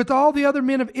with all the other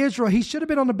men of Israel. He should have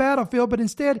been on the battlefield, but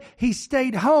instead he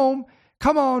stayed home,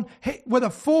 with a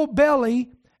full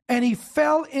belly, and he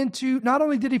fell into, not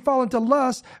only did he fall into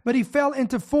lust, but he fell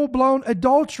into full-blown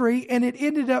adultery, and it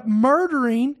ended up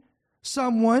murdering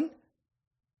someone,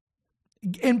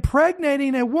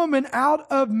 impregnating a woman out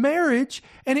of marriage,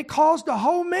 and it caused a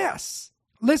whole mess.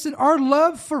 Listen, our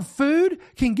love for food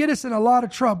can get us in a lot of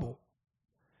trouble.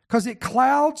 Because it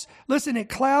clouds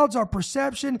our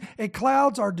perception, it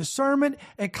clouds our discernment,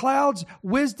 it clouds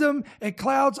wisdom, it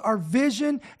clouds our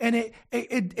vision, and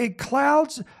it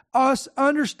clouds us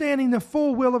understanding the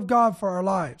full will of God for our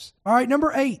lives. All right,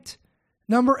 number eight,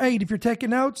 if you're taking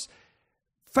notes,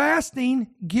 fasting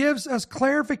gives us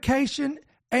clarification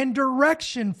and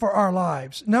direction for our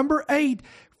lives. Number 8,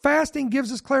 fasting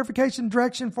gives us clarification and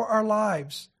direction for our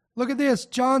lives. Look at this,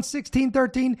 John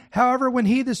 16:13. However, when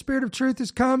he, the Spirit of truth,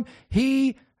 is come,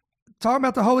 he, talking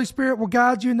about the Holy Spirit, will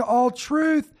guide you into all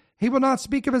truth. He will not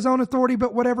speak of his own authority,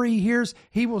 but whatever he hears,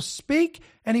 he will speak,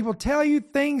 and he will tell you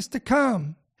things to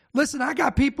come. Listen, I've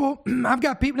got people,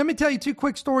 let me tell you 2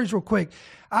 quick stories real quick.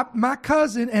 My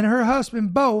cousin and her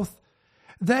husband both,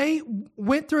 they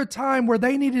went through a time where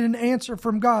they needed an answer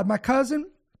from God. My cousin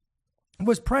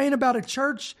was praying about a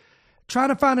church, trying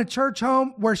to find a church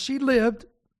home where she lived,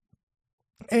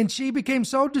 and she became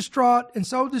so distraught and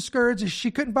so discouraged that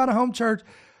she couldn't find a home church.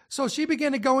 So she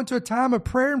began to go into a time of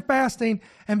prayer and fasting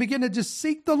and begin to just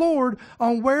seek the Lord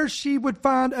on where she would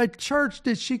find a church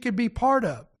that she could be part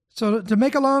of. So to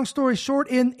make a long story short,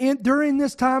 during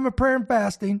this time of prayer and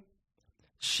fasting,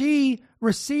 she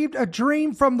received a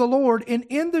dream from the Lord. And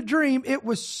in the dream, it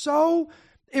was so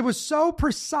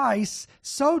precise,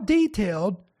 so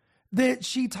detailed, that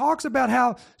she talks about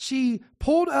how she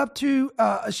pulled up to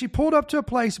a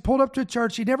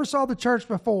church. She never saw the church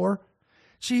before.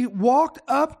 She walked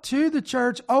up to the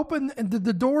church,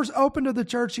 the doors opened to the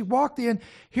church. She walked in.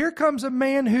 Here comes a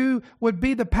man who would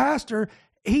be the pastor.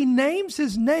 He names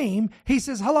his name. He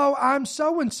says, "Hello, I'm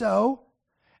so-and-so,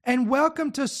 and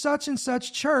welcome to such and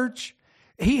such church."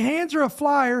 He hands her a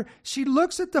flyer. She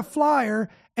looks at the flyer,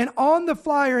 and on the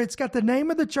flyer, it's got the name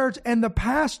of the church and the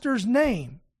pastor's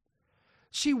name.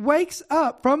 She wakes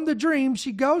up from the dream.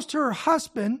 She goes to her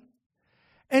husband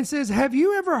and says, "Have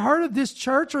you ever heard of this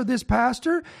church or this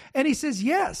pastor?" And he says,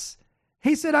 "Yes."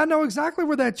 He said, "I know exactly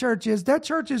where that church is. That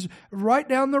church is right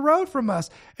down the road from us."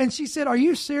 And she said, "Are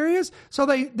you serious?" So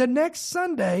the next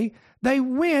Sunday, they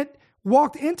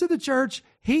walked into the church.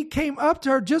 He came up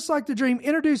to her just like the dream,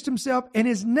 introduced himself, and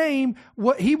his name,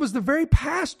 he was the very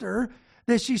pastor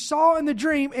that she saw in the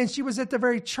dream, and she was at the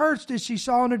very church that she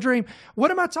saw in the dream. What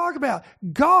am I talking about?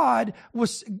 God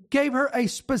gave her a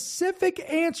specific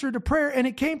answer to prayer, and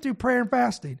it came through prayer and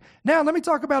fasting. Now, let me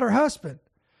talk about her husband.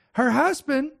 Her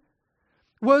husband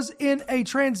was in a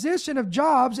transition of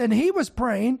jobs, and he was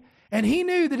praying, and he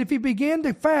knew that if he began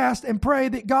to fast and pray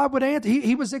that God would answer.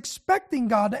 He was expecting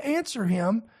God to answer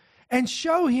him and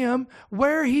show him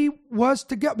where he was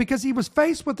to go, because he was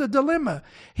faced with a dilemma.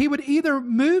 He would either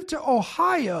move to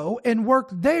Ohio and work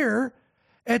there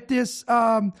at this,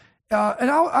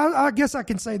 and I guess I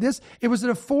can say this, it was at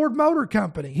a Ford Motor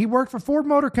Company. He worked for Ford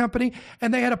Motor Company,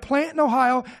 and they had a plant in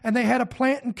Ohio, and they had a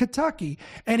plant in Kentucky.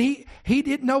 And he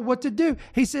didn't know what to do.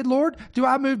 He said, "Lord, do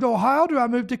I move to Ohio? Do I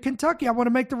move to Kentucky? I want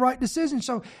to make the right decision."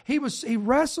 So he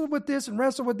wrestled with this and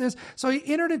wrestled with this. So he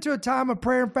entered into a time of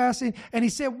prayer and fasting, and he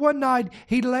said one night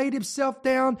he laid himself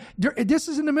down. This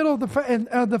is in the middle of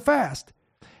the fast.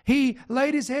 He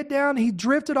laid his head down. He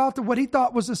drifted off to what he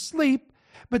thought was asleep.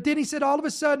 But then he said all of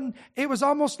a sudden, it was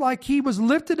almost like he was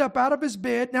lifted up out of his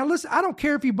bed. Now listen, I don't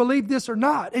care if you believe this or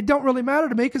not. It don't really matter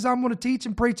to me, because I'm going to teach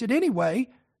and preach it anyway.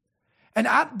 And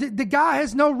the guy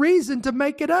has no reason to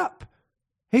make it up.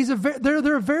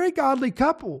 They're a very godly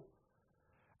couple.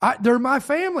 They're my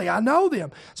family. I know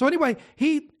them. So anyway,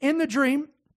 in the dream,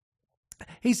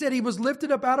 he said he was lifted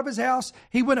up out of his house.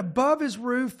 He went above his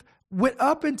roof, went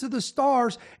up into the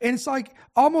stars, and it's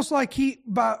almost like he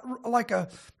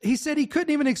said he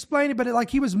couldn't even explain it, but like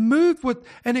he was moved with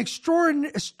an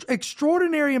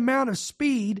extraordinary amount of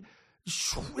speed.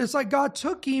 It's like God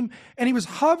took him and he was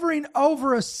hovering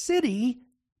over a city,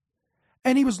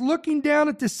 and he was looking down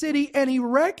at the city, and he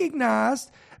recognized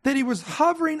that he was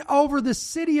hovering over the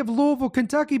city of Louisville,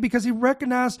 Kentucky, because he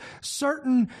recognized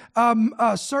certain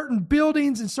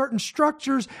buildings and certain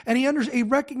structures, and he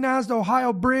recognized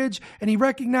Ohio Bridge, and he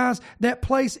recognized that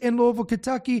place in Louisville,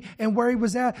 Kentucky, and where he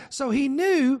was at. So he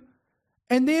knew,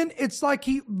 and then it's like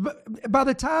by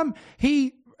the time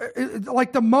he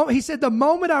said, the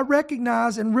moment I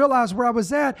recognized and realized where I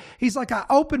was at, he's like, I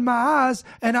opened my eyes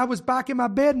and I was back in my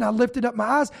bed and I lifted up my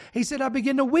eyes. He said, I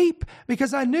began to weep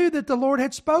because I knew that the Lord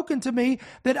had spoken to me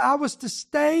that I was to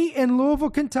stay in Louisville,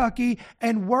 Kentucky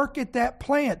and work at that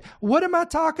plant. What am I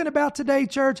talking about today,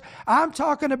 church? I'm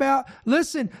talking about,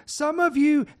 listen, some of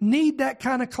you need that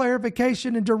kind of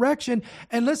clarification and direction.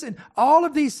 And listen, all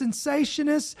of these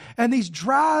cessationists and these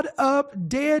dried up,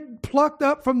 dead, plucked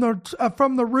up from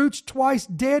the roots twice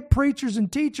dead preachers and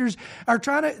teachers have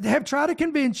tried to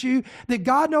convince you that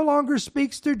God no longer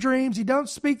speaks through dreams. He don't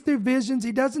speak through visions.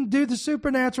 He doesn't do the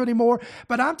supernatural anymore.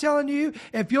 But I'm telling you,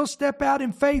 if you'll step out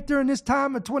in faith during this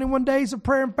time of 21 days of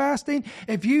prayer and fasting,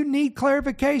 if you need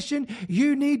clarification,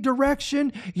 you need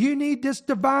direction, you need this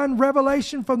divine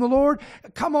revelation from the Lord,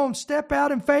 come on, step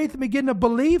out in faith and begin to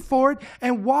believe for it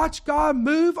and watch God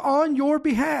move on your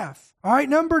behalf. All right,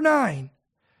 number 9.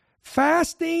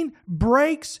 Fasting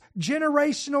breaks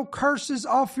generational curses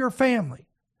off your family.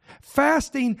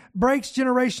 Fasting breaks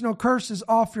generational curses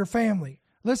off your family.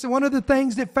 Listen, one of the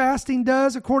things that fasting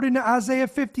does, according to Isaiah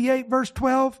 58, verse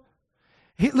 12,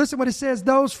 listen what it says.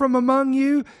 Those from among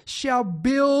you shall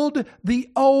build the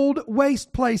old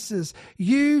waste places.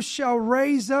 You shall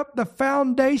raise up the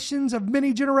foundations of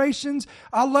many generations.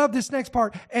 I love this next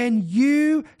part. And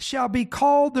you shall be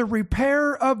called the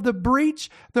repairer of the breach,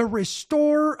 the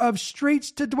restorer of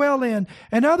streets to dwell in.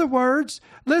 In other words,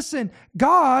 listen,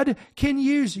 God can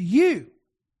use you.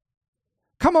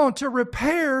 Come on, to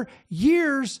repair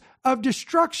years of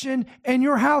destruction in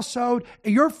your household,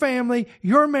 your family,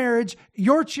 your marriage,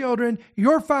 your children,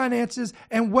 your finances,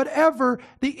 and whatever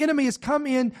the enemy has come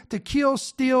in to kill,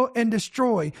 steal, and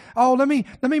destroy. Oh, let me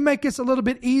make this a little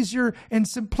bit easier in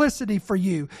simplicity for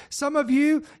you. Some of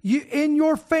you in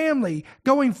your family,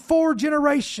 going 4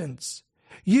 generations,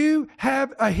 you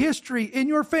have a history in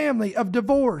your family of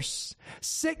divorce,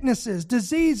 sicknesses,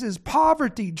 diseases,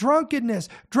 poverty, drunkenness,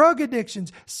 drug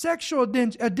addictions, sexual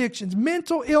addictions,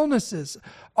 mental illnesses.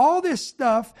 All this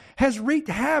stuff has wreaked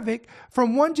havoc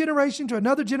from one generation to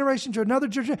another generation to another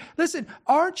generation. Listen,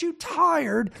 aren't you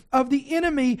tired of the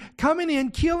enemy coming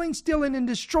in, killing, stealing, and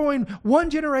destroying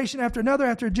one generation after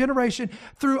another generation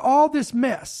through all this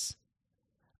mess?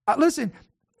 Listen,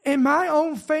 in my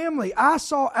own family, I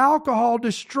saw alcohol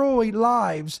destroy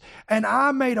lives, and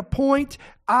I made a point.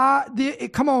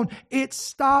 It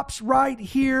stops right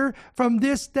here from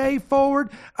this day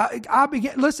forward.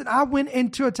 I went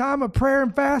into a time of prayer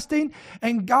and fasting,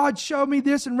 and God showed me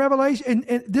this in Revelation,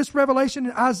 and this revelation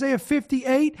in Isaiah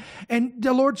 58, and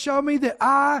the Lord showed me that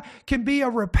I can be a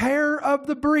repairer of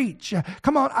the breach.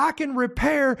 Come on, I can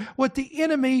repair what the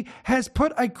enemy has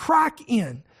put a crack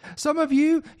in. Some of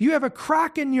you have a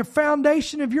crack in your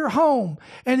foundation of your home,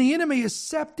 and the enemy is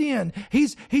stepped in.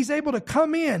 He's able to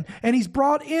come in, and he's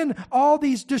brought in all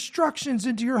these destructions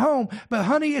into your home. But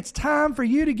honey, it's time for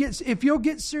you to if you'll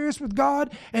get serious with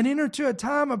God and enter into a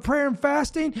time of prayer and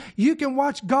fasting, you can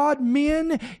watch God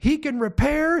mend. He can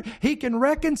repair. He can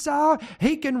reconcile.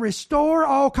 He can restore.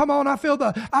 Oh, come on. I feel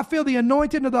the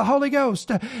anointing of the Holy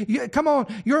Ghost. Come on.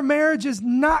 Your marriage is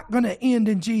not going to end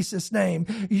in Jesus' name.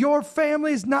 Your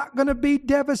family is not going to be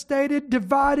devastated,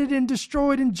 divided, and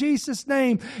destroyed in Jesus'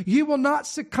 name. You will not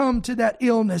succumb to that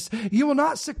illness. You will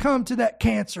not succumb to that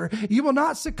cancer. You will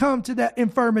not succumb to that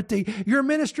infirmity. Your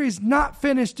ministry is not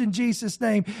finished in Jesus'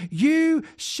 name. You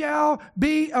shall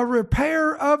be a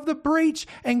repairer of the breach,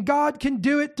 and God can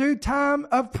do it through time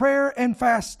of prayer and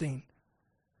fasting.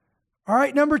 All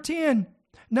right, number 10.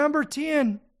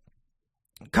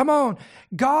 Come on.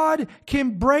 God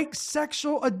can break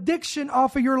sexual addiction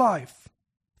off of your life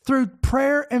through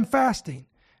prayer and fasting.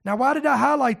 Now, why did I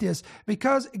highlight this?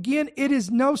 Because again,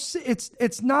 it's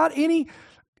not any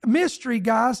mystery,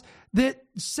 guys, that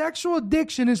sexual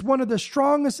addiction is one of the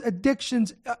strongest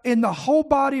addictions in the whole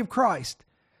body of Christ.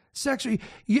 Sexually,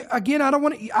 again,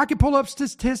 I could pull up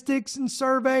statistics and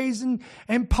surveys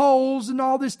and polls and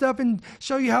all this stuff and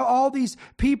show you how all these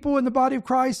people in the body of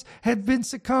Christ have been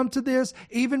succumbed to this,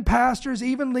 even pastors,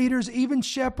 even leaders, even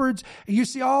shepherds. You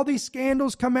see all these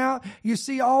scandals come out. You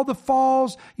see all the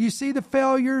falls. You see the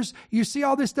failures. You see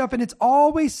all this stuff, and it's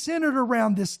always centered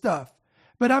around this stuff.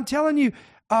 But I'm telling you,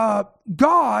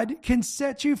 God can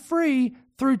set you free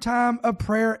through time of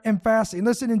prayer and fasting.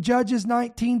 Listen, in Judges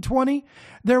 19:20,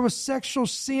 there was sexual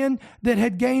sin that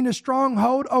had gained a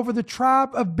stronghold over the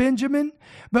tribe of Benjamin.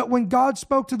 But when God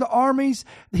spoke to the armies,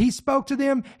 he spoke to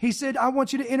them. He said, I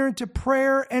want you to enter into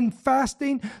prayer and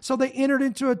fasting. So they entered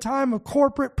into a time of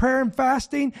corporate prayer and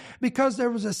fasting because there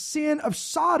was a sin of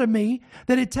sodomy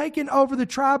that had taken over the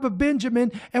tribe of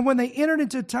Benjamin. And when they entered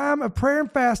into a time of prayer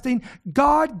and fasting,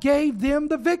 God gave them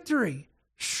the victory.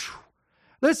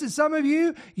 Listen, some of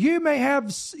you may have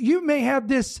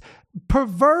this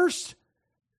perverse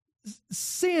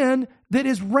sin that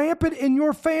is rampant in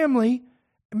your family.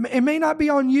 It may not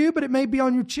be on you, but it may be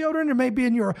on your children. It may be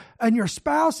in your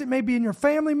spouse. It may be in your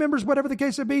family members, whatever the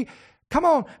case may be. Come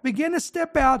on, begin to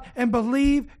step out and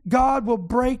believe God will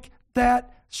break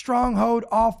that stronghold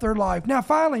off their life. Now,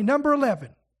 finally, number 11,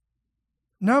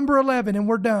 and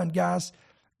we're done, guys.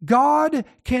 God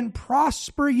can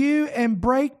prosper you and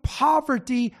break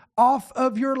poverty off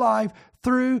of your life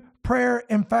through prayer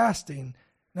and fasting.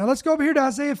 Now let's go over here to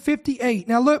Isaiah 58.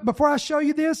 Now look, before I show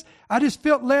you this, I just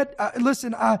felt led.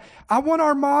 Listen, I want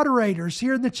our moderators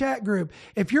here in the chat group.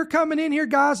 If you're coming in here,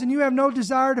 guys, and you have no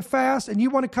desire to fast, and you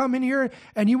want to come in here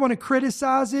and you want to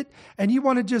criticize it, and you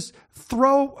want to just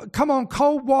throw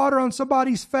cold water on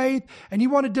somebody's faith, and you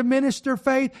want to diminish their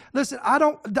faith, listen,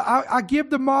 I give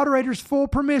the moderators full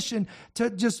permission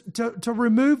to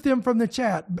remove them from the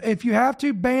chat. If you have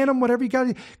to, ban them, whatever you got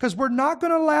to do, because we're not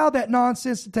going to allow that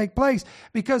nonsense to take place.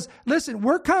 Because listen,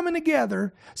 we're coming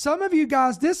together. Some of you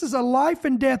guys, this is a life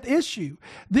and death issue.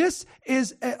 This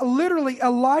is literally a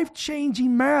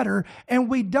life-changing matter, and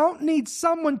we don't need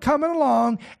someone coming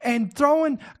along and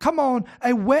throwing,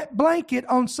 a wet blanket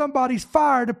on somebody's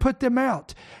fire to put them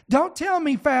out. Don't tell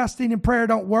me fasting and prayer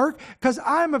don't work, because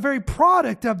I'm a very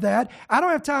product of that. I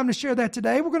don't have time to share that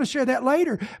today. We're going to share that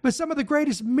later. But some of the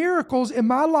greatest miracles in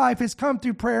my life has come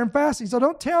through prayer and fasting. So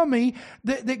don't tell me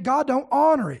that God don't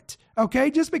honor it.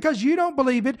 Okay, just because you don't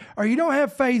believe it or you don't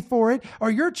have faith for it or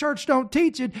your church don't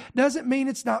teach it doesn't mean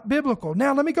it's not biblical.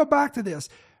 Now, let me go back to this.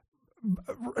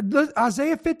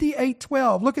 Isaiah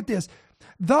 58:12. Look at this.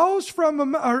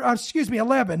 11.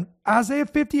 Isaiah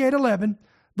 58:11.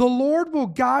 The Lord will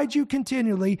guide you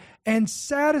continually and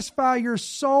satisfy your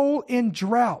soul in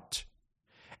drought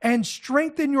and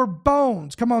strengthen your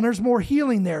bones. Come on, there's more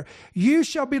healing there. You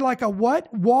shall be like a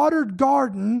what? Watered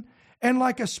garden, and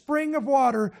like a spring of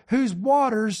water whose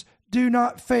waters do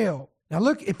not fail. Now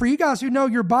look, for you guys who know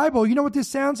your Bible, you know what this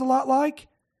sounds a lot like?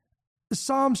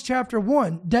 Psalms chapter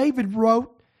 1. David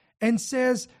wrote and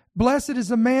says, blessed is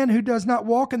the man who does not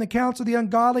walk in the counsel of the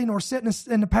ungodly, nor sit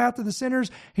in the path of the sinners.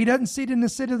 He doesn't sit in the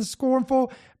seat of the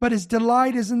scornful, but his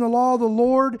delight is in the law of the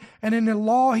Lord, and in the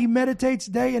law he meditates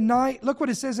day and night. Look what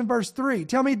it says in verse 3.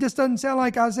 Tell me this doesn't sound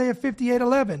like Isaiah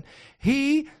 58:11.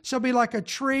 He shall be like a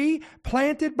tree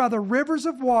planted by the rivers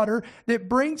of water that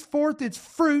brings forth its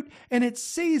fruit in its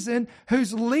season,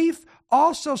 whose leaf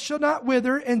also shall not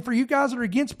wither. And for you guys that are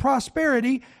against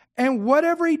prosperity, and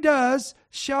whatever he does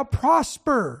shall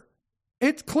prosper.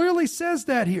 It clearly says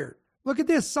that here. Look at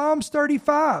this, Psalms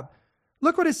 35.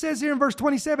 Look what it says here in verse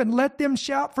 27. Let them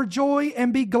shout for joy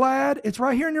and be glad. It's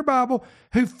right here in your Bible.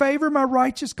 Who favor my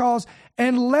righteous cause.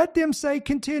 And let them say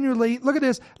continually, look at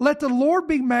this. Let the Lord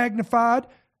be magnified.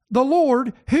 The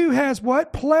Lord who has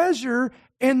what? Pleasure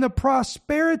in the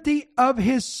prosperity of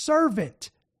his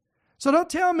servant. So don't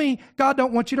tell me God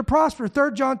don't want you to prosper.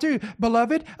 3 John 2,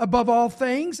 beloved, above all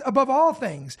things,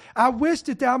 I wish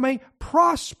that thou may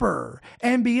prosper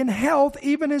and be in health,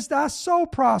 even as thy soul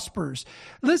prospers.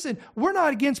 Listen, we're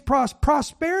not against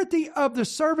prosperity of the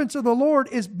servants of the Lord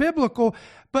is biblical,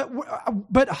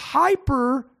 but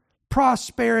hyper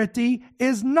prosperity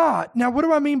is not. Now, what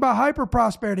do I mean by hyper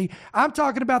prosperity? I'm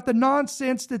talking about the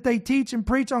nonsense that they teach and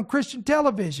preach on Christian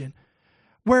television,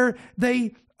 where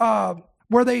they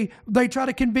try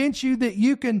to convince you that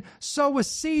you can sow a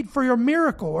seed for your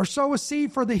miracle or sow a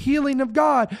seed for the healing of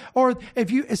God. Or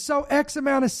if you sow X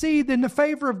amount of seed, then the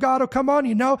favor of God will come on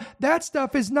you. No, that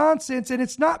stuff is nonsense and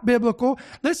it's not biblical.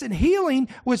 Listen, healing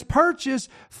was purchased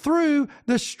through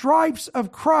the stripes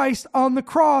of Christ on the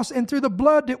cross and through the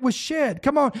blood that was shed.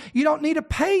 Come on, you don't need to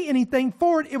pay anything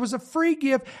for it. It was a free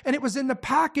gift and it was in the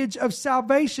package of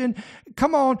salvation,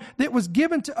 that was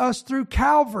given to us through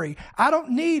Calvary. I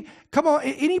don't need,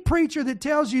 any preacher that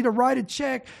tells you to write a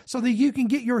check so that you can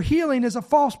get your healing is a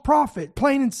false prophet,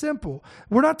 plain and simple.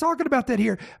 We're not talking about that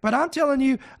here. But I'm telling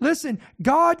you, listen,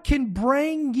 God can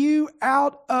bring you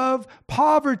out of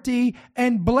poverty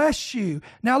and bless you.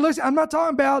 Now, listen, I'm not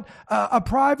talking about a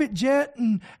private jet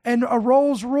and a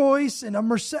Rolls Royce and a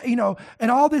Mercedes,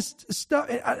 and all this stuff.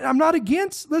 I'm not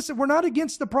against, listen, we're not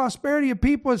against the prosperity of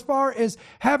people as far as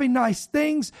having nice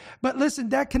things. But listen,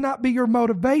 that cannot be your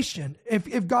motivation.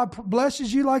 If God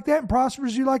blesses you like that and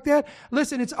prospers you like that,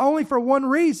 listen, it's only for one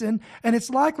reason, and it's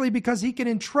likely because he can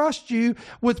entrust you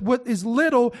with what is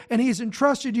little, and he's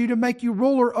entrusted you to make you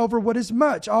ruler over what is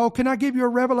much. Oh, can I give you a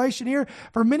revelation here?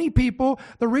 For many people,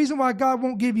 the reason why God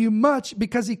won't give you much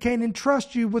because he can't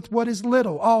entrust you with what is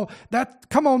little. Oh,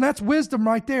 come on, that's wisdom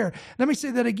right there. Let me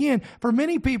say that again. For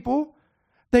many people,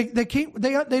 they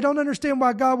don't understand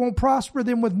why God won't prosper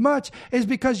them with much is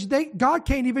because God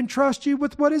can't even trust you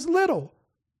with what is little.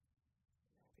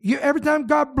 Every time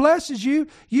God blesses you,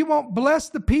 you won't bless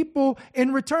the people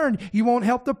in return. You won't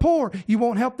help the poor. You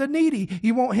won't help the needy.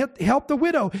 You won't help the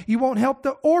widow. You won't help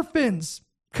the orphans.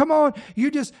 Come on,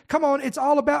 it's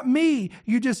all about me.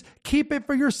 You just keep it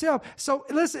for yourself. So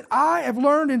listen, I have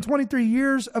learned in 23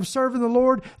 years of serving the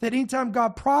Lord that anytime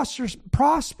God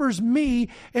prospers me,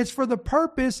 it's for the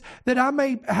purpose that I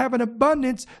may have an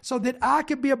abundance so that I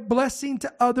can be a blessing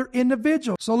to other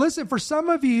individuals. So listen, for some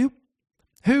of you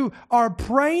who are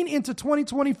praying into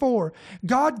 2024,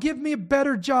 God, give me a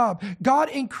better job. God,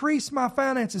 increase my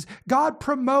finances. God,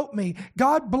 promote me.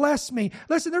 God, bless me.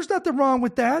 Listen, there's nothing wrong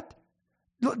with that.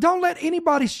 Don't let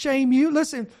anybody shame you.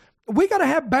 Listen, we got to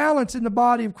have balance in the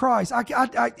body of Christ.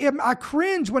 I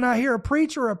cringe when I hear a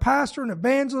preacher, or a pastor, an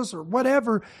evangelist, or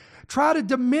whatever try to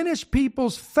diminish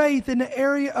people's faith in the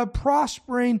area of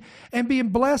prospering and being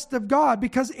blessed of God,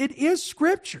 because it is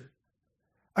Scripture.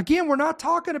 Again, we're not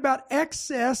talking about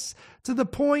excess to the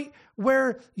point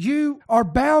where you are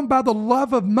bound by the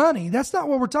love of money. That's not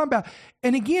what we're talking about.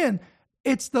 And again,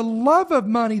 it's the love of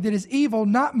money that is evil,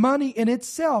 not money in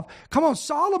itself. Come on,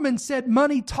 Solomon said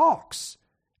money talks.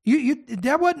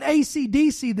 That wasn't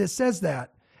AC/DC that says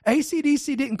that.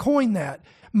 AC/DC didn't coin that.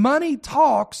 Money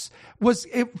talks was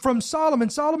from Solomon.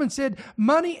 Solomon said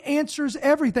money answers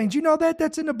everything. Do you know that?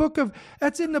 That's in the book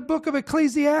of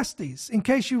Ecclesiastes, in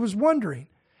case you was wondering.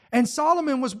 And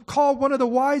Solomon was called one of the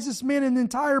wisest men in the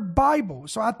entire Bible.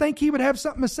 So I think he would have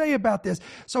something to say about this.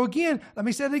 So again, let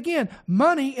me say it again.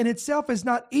 Money in itself is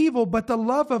not evil, but the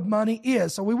love of money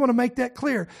is. So we want to make that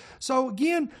clear. So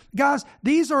again, guys,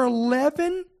 these are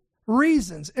 11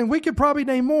 reasons, and we could probably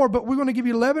name more, but we're going to give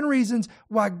you 11 reasons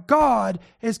why God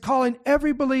is calling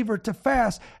every believer to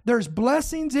fast. There's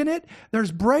blessings in it.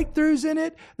 There's breakthroughs in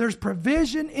it. There's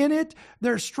provision in it.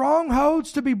 There's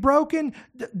strongholds to be broken.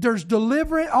 There's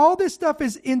deliverance. All this stuff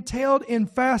is entailed in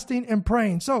fasting and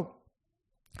praying. So,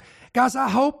 guys, I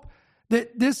hope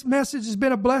that this message has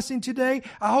been a blessing today.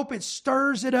 I hope it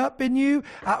stirs it up in you.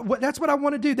 That's what I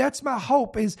want to do. That's my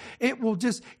hope, is it will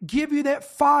just give you that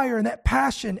fire and that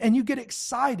passion, and you get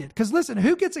excited. Because listen,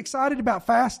 who gets excited about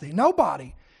fasting?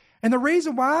 Nobody. And the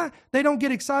reason why they don't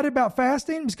get excited about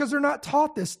fasting is because they're not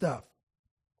taught this stuff.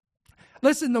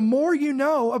 Listen, the more you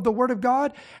know of the Word of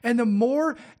God, and the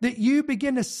more that you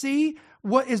begin to see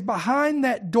what is behind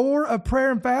that door of prayer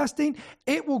and fasting,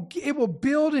 it will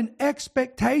build an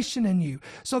expectation in you,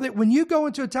 so that when you go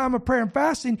into a time of prayer and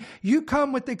fasting, you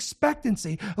come with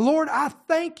expectancy. Lord, I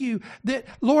thank you that,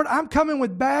 Lord, I'm coming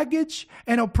with baggage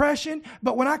and oppression,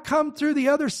 but when I come through the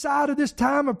other side of this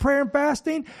time of prayer and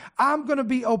fasting, I'm going to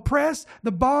be oppressed.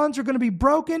 The bonds are going to be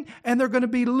broken, and they're going to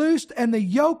be loosed, and the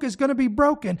yoke is going to be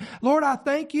broken. Lord, I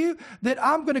thank you that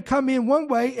I'm going to come in one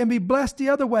way and be blessed the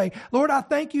other way. Lord, I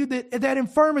thank you that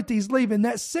infirmity is leaving,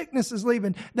 that sickness is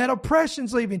leaving, that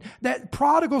oppression's leaving, that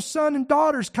prodigal son and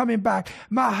daughter's coming back.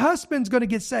 My husband's going to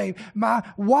get saved. My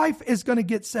wife is going to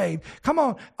get saved. Come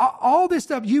on. All this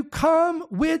stuff, you come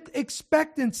with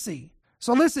expectancy.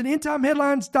 So listen,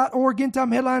 endtimeheadlines.org,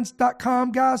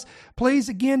 endtimeheadlines.com. Guys, please,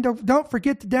 again, don't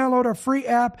forget to download our free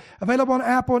app, available on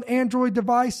Apple and Android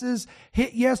devices.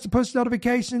 Hit yes to push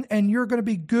notification, and you're going to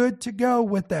be good to go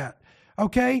with that.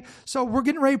 Okay, so we're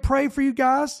getting ready to pray for you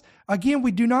guys. Again,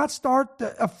 we do not start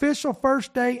the official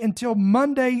first day until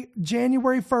Monday,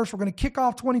 January 1st. We're going to kick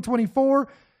off 2024,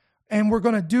 and we're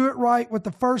going to do it right with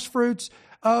the first fruits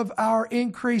of our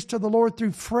increase to the Lord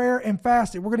through prayer and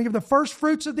fasting. We're going to give the first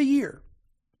fruits of the year.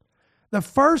 The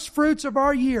first fruits of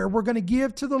our year, we're going to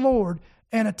give to the Lord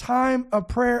in a time of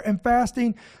prayer and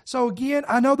fasting. So again,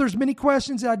 I know there's many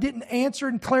questions that I didn't answer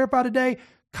and clarify today.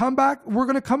 Come back. We're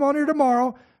going to come on here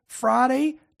tomorrow,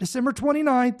 Friday, December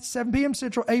 29th, 7 p.m.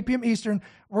 Central, 8 p.m. Eastern.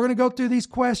 We're going to go through these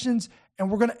questions,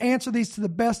 and we're going to answer these to the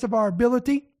best of our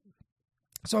ability.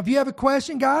 So if you have a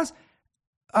question, guys,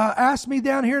 ask me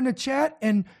down here in the chat,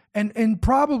 and we're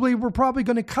probably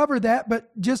going to cover that. But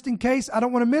just in case I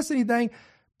don't want to miss anything,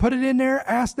 put it in there.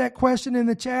 Ask that question in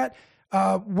the chat.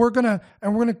 We're gonna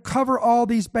cover all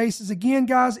these bases again,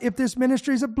 guys. If this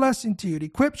ministry is a blessing to you, it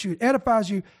equips you, it edifies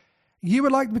you, you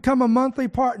would like to become a monthly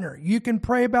partner, you can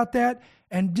pray about that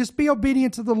and just be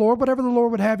obedient to the Lord. Whatever the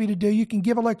Lord would have you to do, you can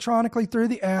give electronically through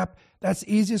the app. That's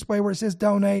the easiest way, where it says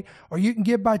donate, or you can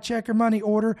give by check or money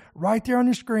order right there on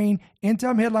your screen. End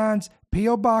Time Headlines,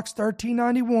 P.O. Box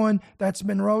 1391. That's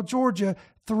Monroe, Georgia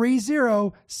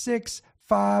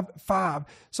 30655.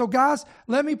 So guys,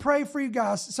 let me pray for you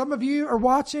guys. Some of you are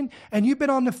watching and you've been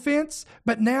on the fence,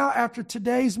 but now after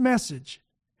today's message,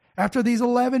 after these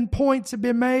 11 points have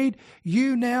been made,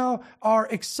 you now are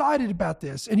excited about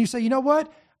this. And you say, you know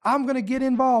what? I'm going to get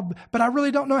involved, but I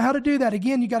really don't know how to do that.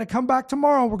 Again, you got to come back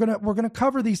tomorrow. We're going to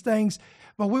cover these things,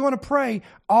 but we want to pray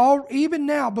even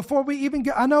now before we even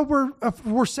get. I know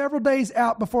we're several days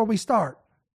out before we start.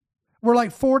 We're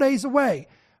like 4 days away,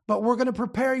 but we're going to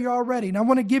prepare you already. And I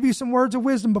want to give you some words of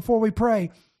wisdom before we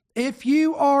pray. If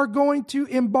you are going to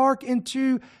embark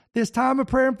into this time of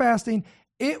prayer and fasting,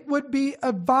 it would be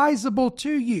advisable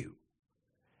to you,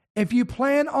 if you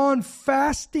plan on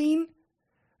fasting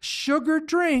sugar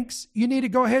drinks, you need to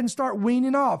go ahead and start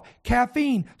weaning off.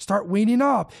 Caffeine, start weaning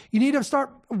off. You need to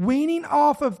start weaning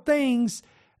off of things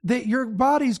that your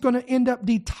body's going to end up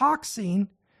detoxing,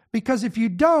 because if you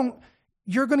don't,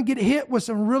 you're going to get hit with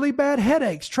some really bad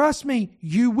headaches. Trust me,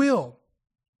 you will.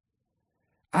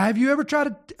 Have you ever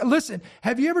tried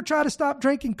to stop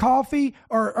drinking coffee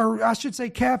or I should say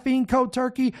caffeine cold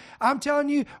turkey? I'm telling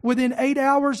you, within 8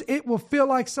 hours, it will feel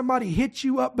like somebody hit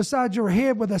you up beside your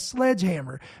head with a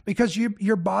sledgehammer, because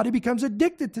your body becomes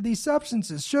addicted to these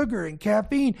substances, sugar and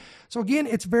caffeine. So again,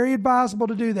 it's very advisable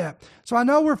to do that. So I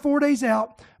know we're 4 days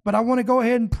out, but I want to go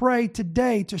ahead and pray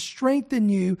today to strengthen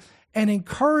you and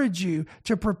encourage you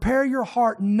to prepare your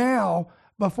heart now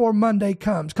before Monday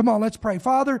comes. Come on, let's pray.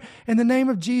 Father, in the name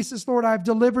of Jesus, Lord, I've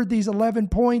delivered these 11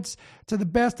 points to the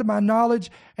best of my knowledge.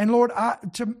 And Lord,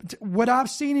 what I've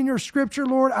seen in your scripture,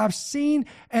 Lord, I've seen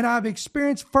and I've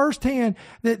experienced firsthand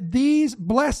that these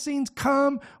blessings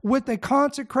come with a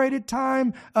consecrated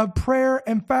time of prayer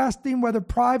and fasting, whether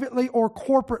privately or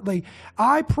corporately.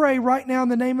 I pray right now in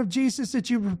the name of Jesus that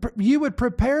you would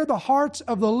prepare the hearts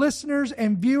of the listeners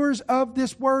and viewers of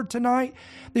this word tonight,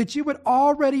 that you would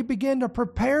already begin to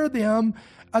prepare them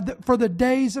for the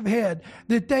days ahead,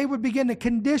 that they would begin to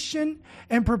condition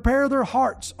and prepare their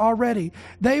hearts already.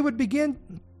 They would begin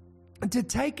to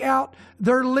take out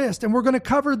their list. And we're going to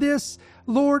cover this,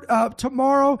 Lord,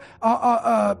 tomorrow,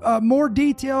 more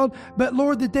detailed. But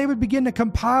Lord, that they would begin to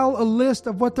compile a list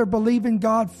of what they're believing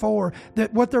God for,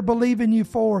 that what they're believing you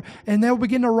for. And they'll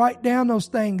begin to write down those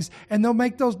things, and they'll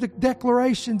make those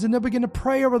declarations, and they'll begin to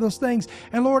pray over those things.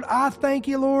 And Lord, I thank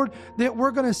you, Lord, that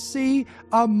we're going to see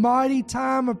a mighty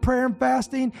time of prayer and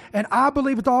fasting. And I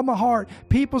believe with all my heart,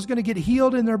 people's going to get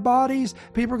healed in their bodies.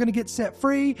 People are going to get set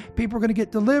free. People are going to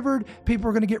get delivered. People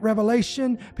are going to get revelation.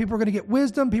 People are going to get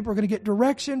wisdom. People are going to get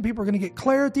direction. People are going to get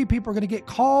clarity. People are going to get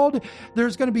called.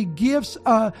 There's going to be gifts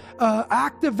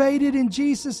activated in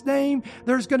Jesus' name.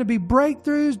 There's going to be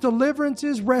breakthroughs,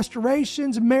 deliverances,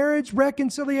 restorations, marriage,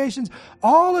 reconciliations.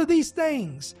 All of these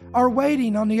things are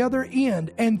waiting on the other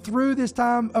end and through this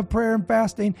time of prayer and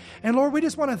fasting. And Lord, we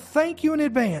just want to thank you in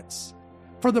advance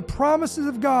for the promises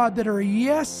of God that are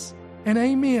yes and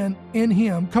amen in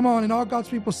Him. Come on, and all God's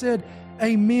people said,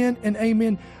 amen and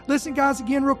amen. Listen, guys,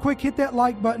 again, real quick, hit that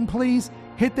like button, please.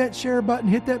 Hit that share button.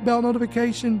 Hit that bell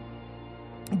notification.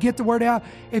 Get the word out.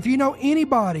 If you know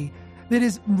anybody that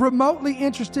is remotely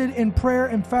interested in prayer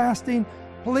and fasting,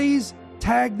 please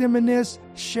tag them in this.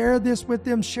 Share this with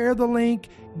them. Share the link.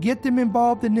 Get them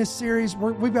involved in this series.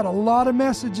 We've got a lot of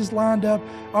messages lined up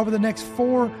over the next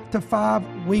 4 to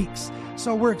 5 weeks.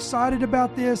 So we're excited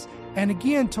about this. And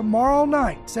again, tomorrow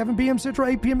night, 7 p.m. Central,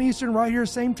 8 p.m. Eastern, right here,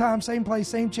 same time, same place,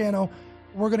 same channel,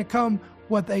 we're going to come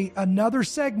with another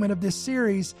segment of this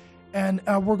series, and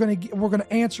we're going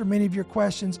to answer many of your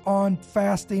questions on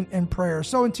fasting and prayer.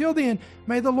 So until then,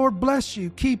 may the Lord bless you,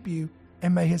 keep you,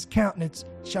 and may His countenance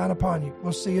shine upon you.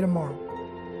 We'll see you tomorrow.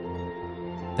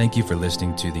 Thank you for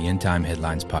listening to the End Time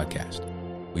Headlines podcast.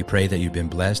 We pray that you've been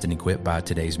blessed and equipped by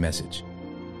today's message.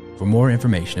 For more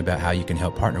information about how you can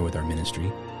help partner with our ministry,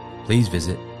 please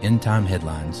visit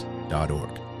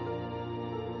endtimeheadlines.org.